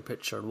the bigger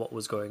picture and what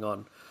was going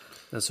on.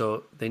 And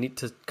so they need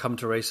to come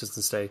to races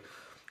and say,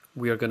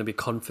 we are going to be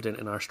confident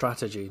in our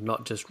strategy,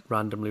 not just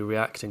randomly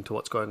reacting to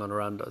what's going on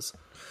around us.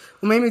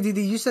 Well, maybe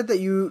Didi, you said that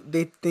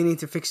they need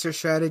to fix their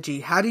strategy.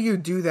 How do you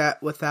do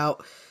that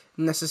without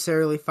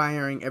necessarily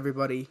firing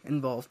everybody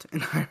involved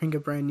and hiring a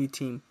brand new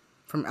team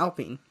from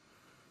Alpine?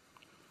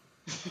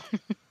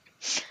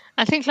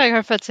 I think, like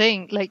Harfad's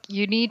saying, like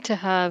they need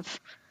to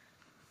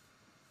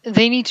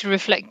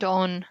reflect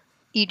on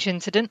each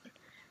incident.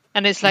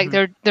 And it's like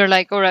they're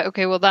like, all right,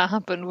 okay, well that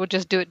happened. We'll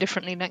just do it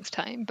differently next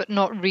time, but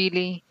not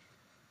really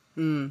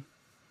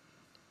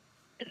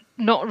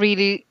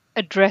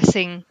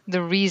addressing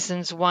the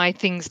reasons why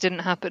things didn't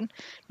happen.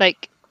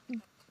 Like,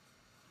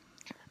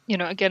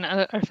 again,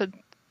 Arthur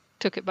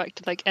took it back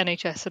to like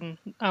NHS and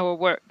our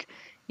work.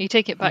 You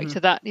take it back to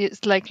that.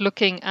 It's like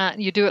looking at,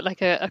 you do it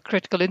like a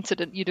critical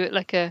incident. You do it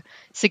like a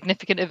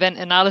significant event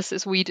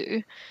analysis we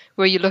do,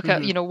 where you look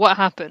at, what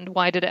happened?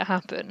 Why did it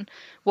happen?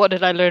 What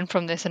did I learn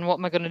from this? And what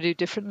am I going to do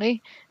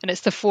differently? And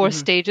it's the 4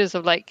 stages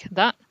of like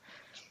that.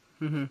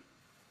 Do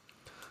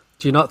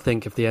you not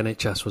think if the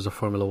NHS was a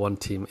Formula One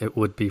team, it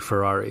would be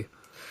Ferrari?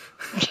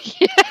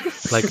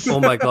 Yes. Like,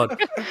 oh my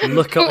God,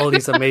 look at all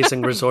these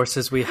amazing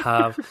resources we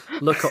have.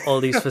 Look at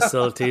all these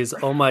facilities.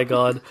 Oh my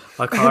God,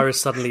 our car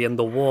is suddenly in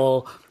the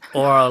wall,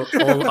 or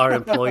all our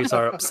employees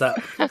are upset.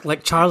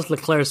 Like, Charles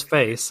Leclerc's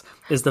face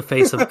is the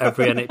face of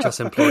every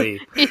NHS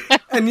employee. Yeah.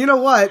 And you know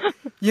what?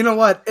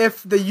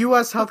 If the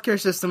U.S. healthcare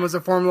system was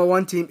a Formula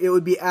One team, it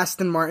would be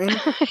Aston Martin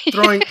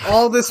throwing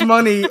all this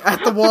money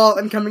at the wall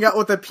and coming out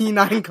with a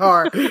P9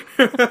 car.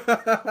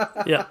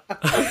 Yeah.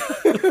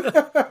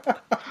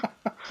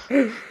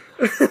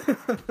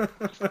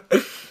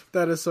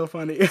 That is so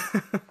funny.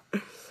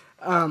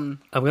 I'm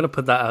going to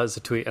put that out as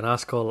a tweet and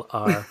ask all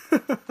our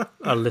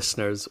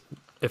listeners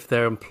if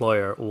their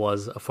employer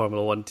was a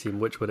Formula One team,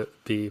 which would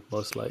it be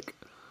most like?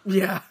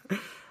 Yeah.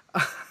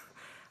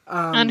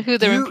 And who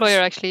their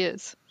employer actually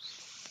is.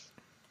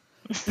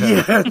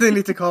 Yeah, they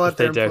need to call out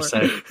their They dare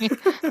employer. say.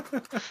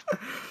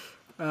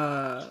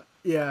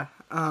 Yeah.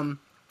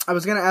 I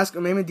was going to ask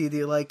Omema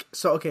Didi, like,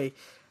 so, okay,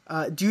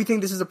 do you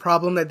think this is a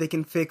problem that they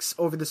can fix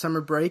over the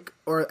summer break,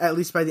 or at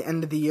least by the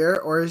end of the year?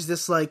 Or is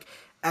this, like,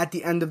 at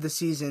the end of the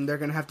season, they're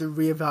going to have to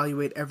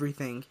reevaluate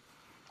everything?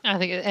 I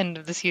think at the end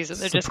of the season,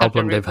 they're It's the just have to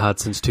problem they've had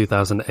since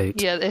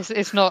 2008. Yeah,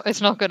 it's not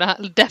going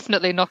to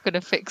definitely not going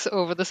to fix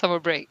over the summer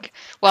break.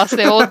 Whilst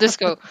they all just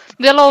go,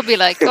 they'll all be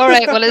like, all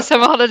right, well, it's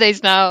summer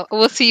holidays now.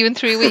 We'll see you in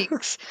 3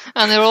 weeks.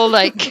 And they're all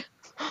like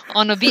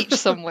on a beach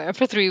somewhere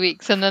for 3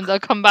 weeks. And then they'll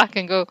come back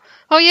and go,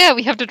 oh yeah,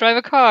 we have to drive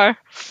a car.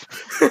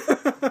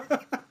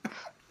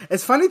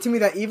 It's funny to me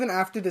that even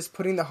after this,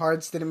 putting the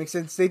hards didn't make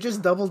sense. They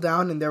just doubled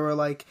down and they were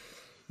like,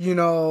 you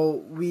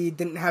know, we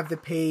didn't have the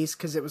pace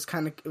because it was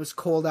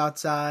cold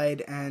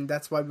outside, and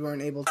that's why we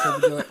weren't able to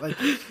do it. Like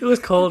it was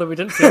cold and we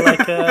didn't feel like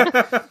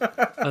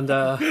it. And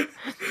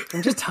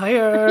I'm just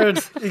tired.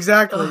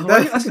 Exactly. Why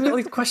are you asking me all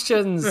these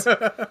questions?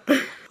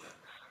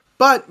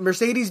 But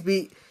Mercedes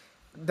beat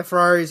the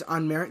Ferraris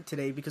on merit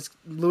today because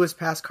Lewis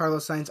passed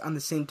Carlos Sainz on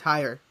the same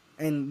tire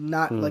and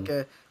not like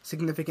a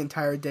significant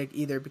tire dig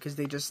either because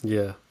they just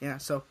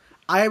So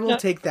I will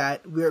take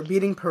that. We're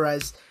beating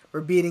Perez.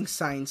 We're beating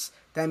Sainz.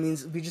 That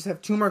means we just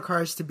have 2 more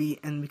cars to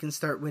beat and we can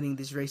start winning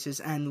these races.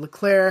 And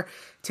Leclerc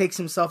takes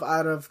himself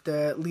out of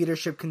the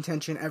leadership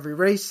contention every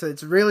race, so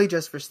it's really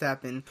just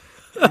Verstappen.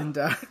 And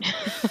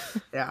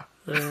yeah.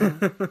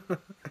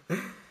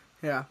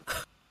 Yeah.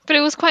 But it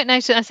was quite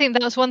nice. I think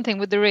that was one thing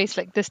with the race,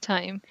 like this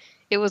time.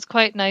 It was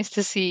quite nice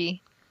to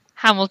see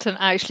Hamilton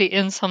actually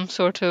in some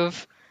sort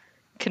of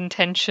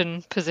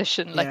contention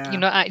position, like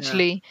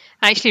actually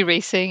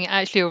racing,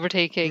 actually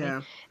overtaking,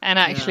 and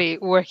actually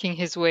working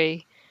his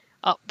way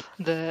up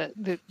the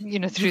through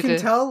you can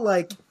tell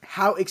like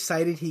how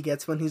excited he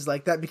gets when he's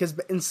like that, because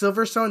in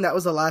Silverstone that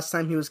was the last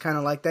time he was kind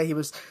of like that. He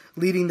was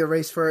leading the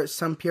race for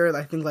some period,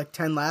 I think like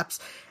 10 laps.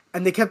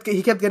 And he kept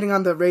getting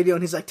on the radio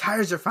and he's like,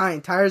 tires are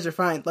fine.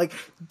 Like,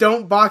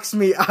 don't box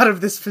me out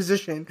of this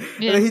position.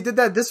 Yeah. And he did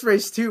that this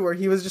race too, where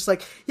he was just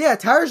like, yeah,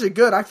 tires are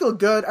good. I feel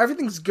good.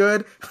 Everything's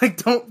good. Like,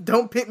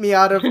 don't pit me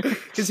out of,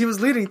 because he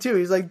was leading too.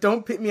 He's like,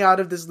 don't pit me out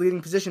of this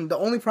leading position. The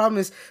only problem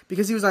is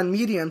because he was on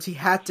mediums, he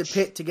had to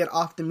pit to get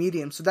off the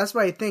medium. So that's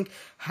why I think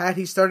had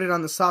he started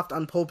on the soft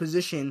on pole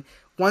position,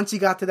 once he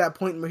got to that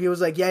point where he was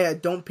like, yeah,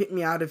 don't pit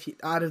me out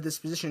of this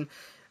position,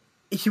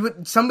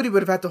 somebody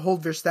would have had to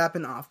hold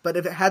Verstappen off. But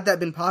if it had that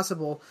been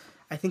possible,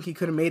 I think he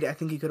could have made it. I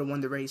think he could have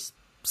won the race.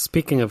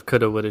 Speaking of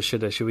coulda, woulda,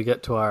 shoulda, should we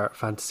get to our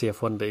Fantasy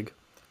F1 League?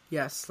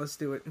 Yes, let's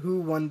do it. Who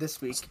won this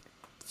week?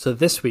 So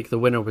this week, the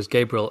winner was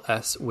Gabriel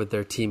S. with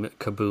their team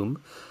Kaboom.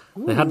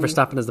 Ooh. They had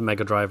Verstappen as the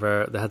mega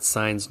driver. They had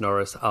Sainz,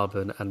 Norris,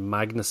 Albon, and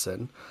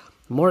Magnussen.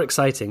 More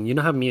exciting, you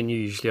know how me and you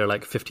usually are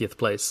like 50th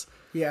place?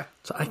 Yeah.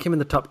 So I came in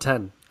the top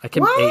 10. I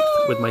came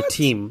 8th with my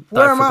team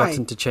that I've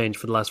forgotten to change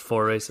for the last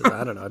 4 races.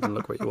 I don't know. I didn't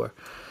look where you were.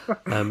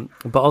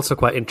 But also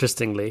quite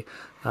interestingly,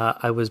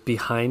 I was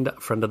behind a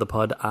friend of the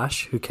pod,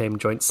 Ash, who came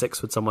joint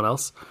 6th with someone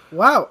else.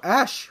 Wow,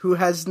 Ash, who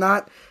has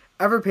not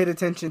ever paid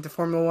attention to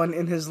Formula 1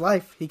 in his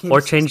life. He came or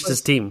changed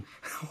his team.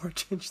 Or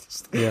changed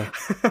his team. Yeah.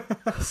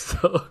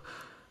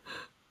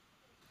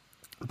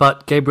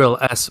 But Gabriel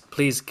S.,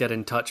 please get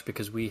in touch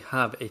because we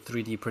have a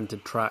 3D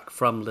printed track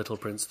from Little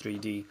Prince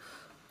 3D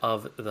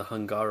of the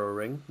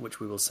Hungaroring, which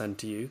we will send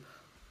to you.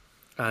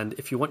 And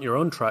if you want your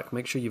own track,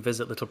 make sure you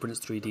visit Little Prince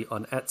 3D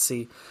on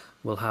Etsy.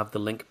 We'll have the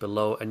link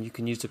below, and you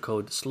can use the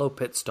code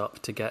SLOWPITSTOP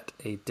to get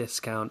a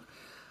discount.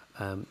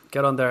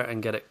 Get on there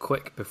and get it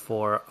quick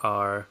before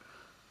our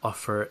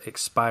offer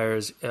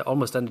expires. It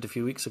almost ended a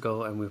few weeks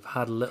ago, and we've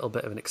had a little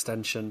bit of an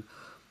extension.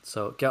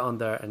 So get on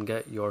there and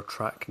get your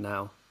track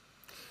now.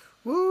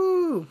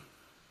 Woo!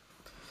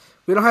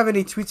 We don't have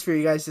any tweets for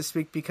you guys this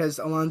week because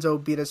Alonso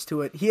beat us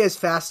to it. He is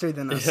faster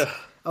than us. Yeah.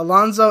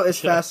 Alonso is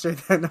faster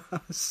than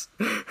us.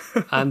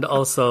 And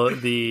also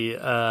the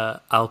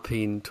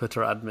Alpine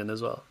Twitter admin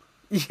as well.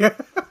 Yeah.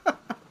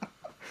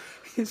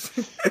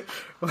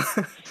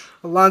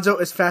 Alonso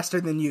is faster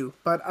than you.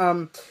 But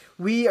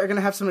we are going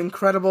to have some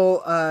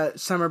incredible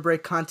summer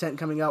break content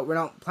coming out. We're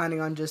not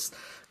planning on just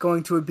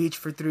going to a beach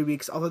for 3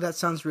 weeks, although that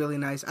sounds really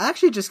nice. I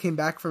actually just came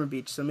back from a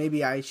beach, so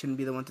maybe I shouldn't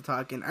be the one to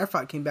talk. And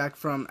Arfat came back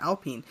from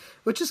Alpine,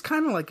 which is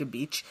kind of like a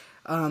beach.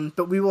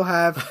 But we will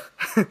have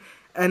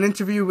an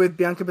interview with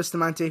Bianca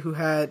Bustamante, who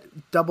had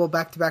double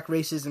back-to-back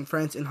races in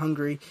France and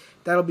Hungary.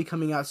 That'll be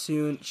coming out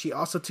soon. She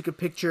also took a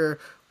picture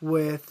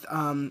with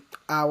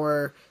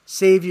our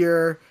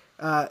savior,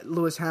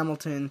 Lewis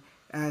Hamilton,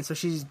 and so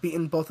she's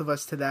beaten both of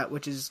us to that,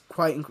 which is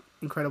quite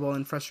incredible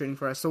and frustrating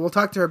for us. So we'll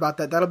talk to her about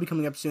that. That'll be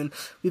coming up soon.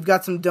 We've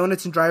got some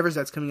donuts and drivers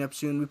that's coming up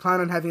soon. We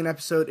plan on having an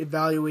episode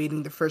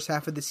evaluating the first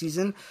half of the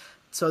season,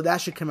 so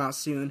that should come out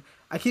soon.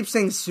 I keep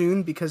saying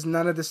soon because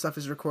none of this stuff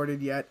is recorded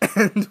yet,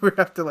 and we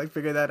have to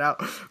figure that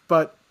out.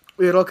 But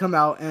it'll come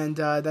out, and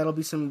that'll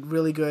be some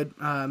really good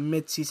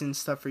mid-season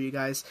stuff for you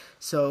guys.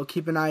 So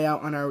keep an eye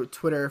out on our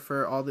Twitter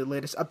for all the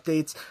latest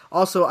updates.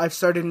 Also, I've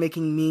started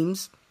making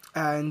memes,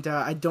 and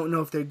I don't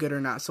know if they're good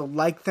or not. So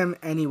like them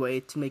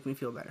anyway to make me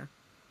feel better.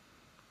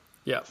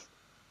 Yeah.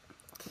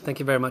 Thank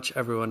you very much,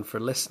 everyone, for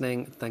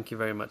listening. Thank you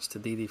very much to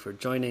Didi for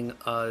joining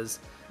us.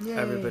 Yay.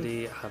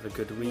 Everybody, have a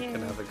good week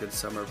and have a good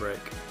summer break.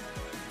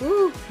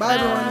 Woo! Bye,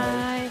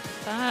 everyone.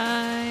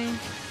 Bye.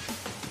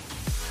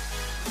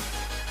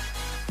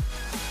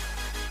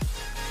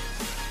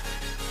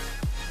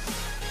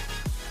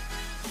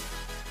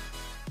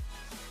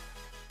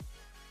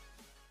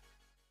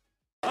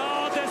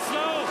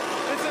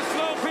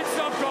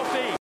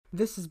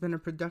 This has been a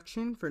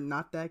production for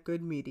Not That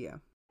Good Media.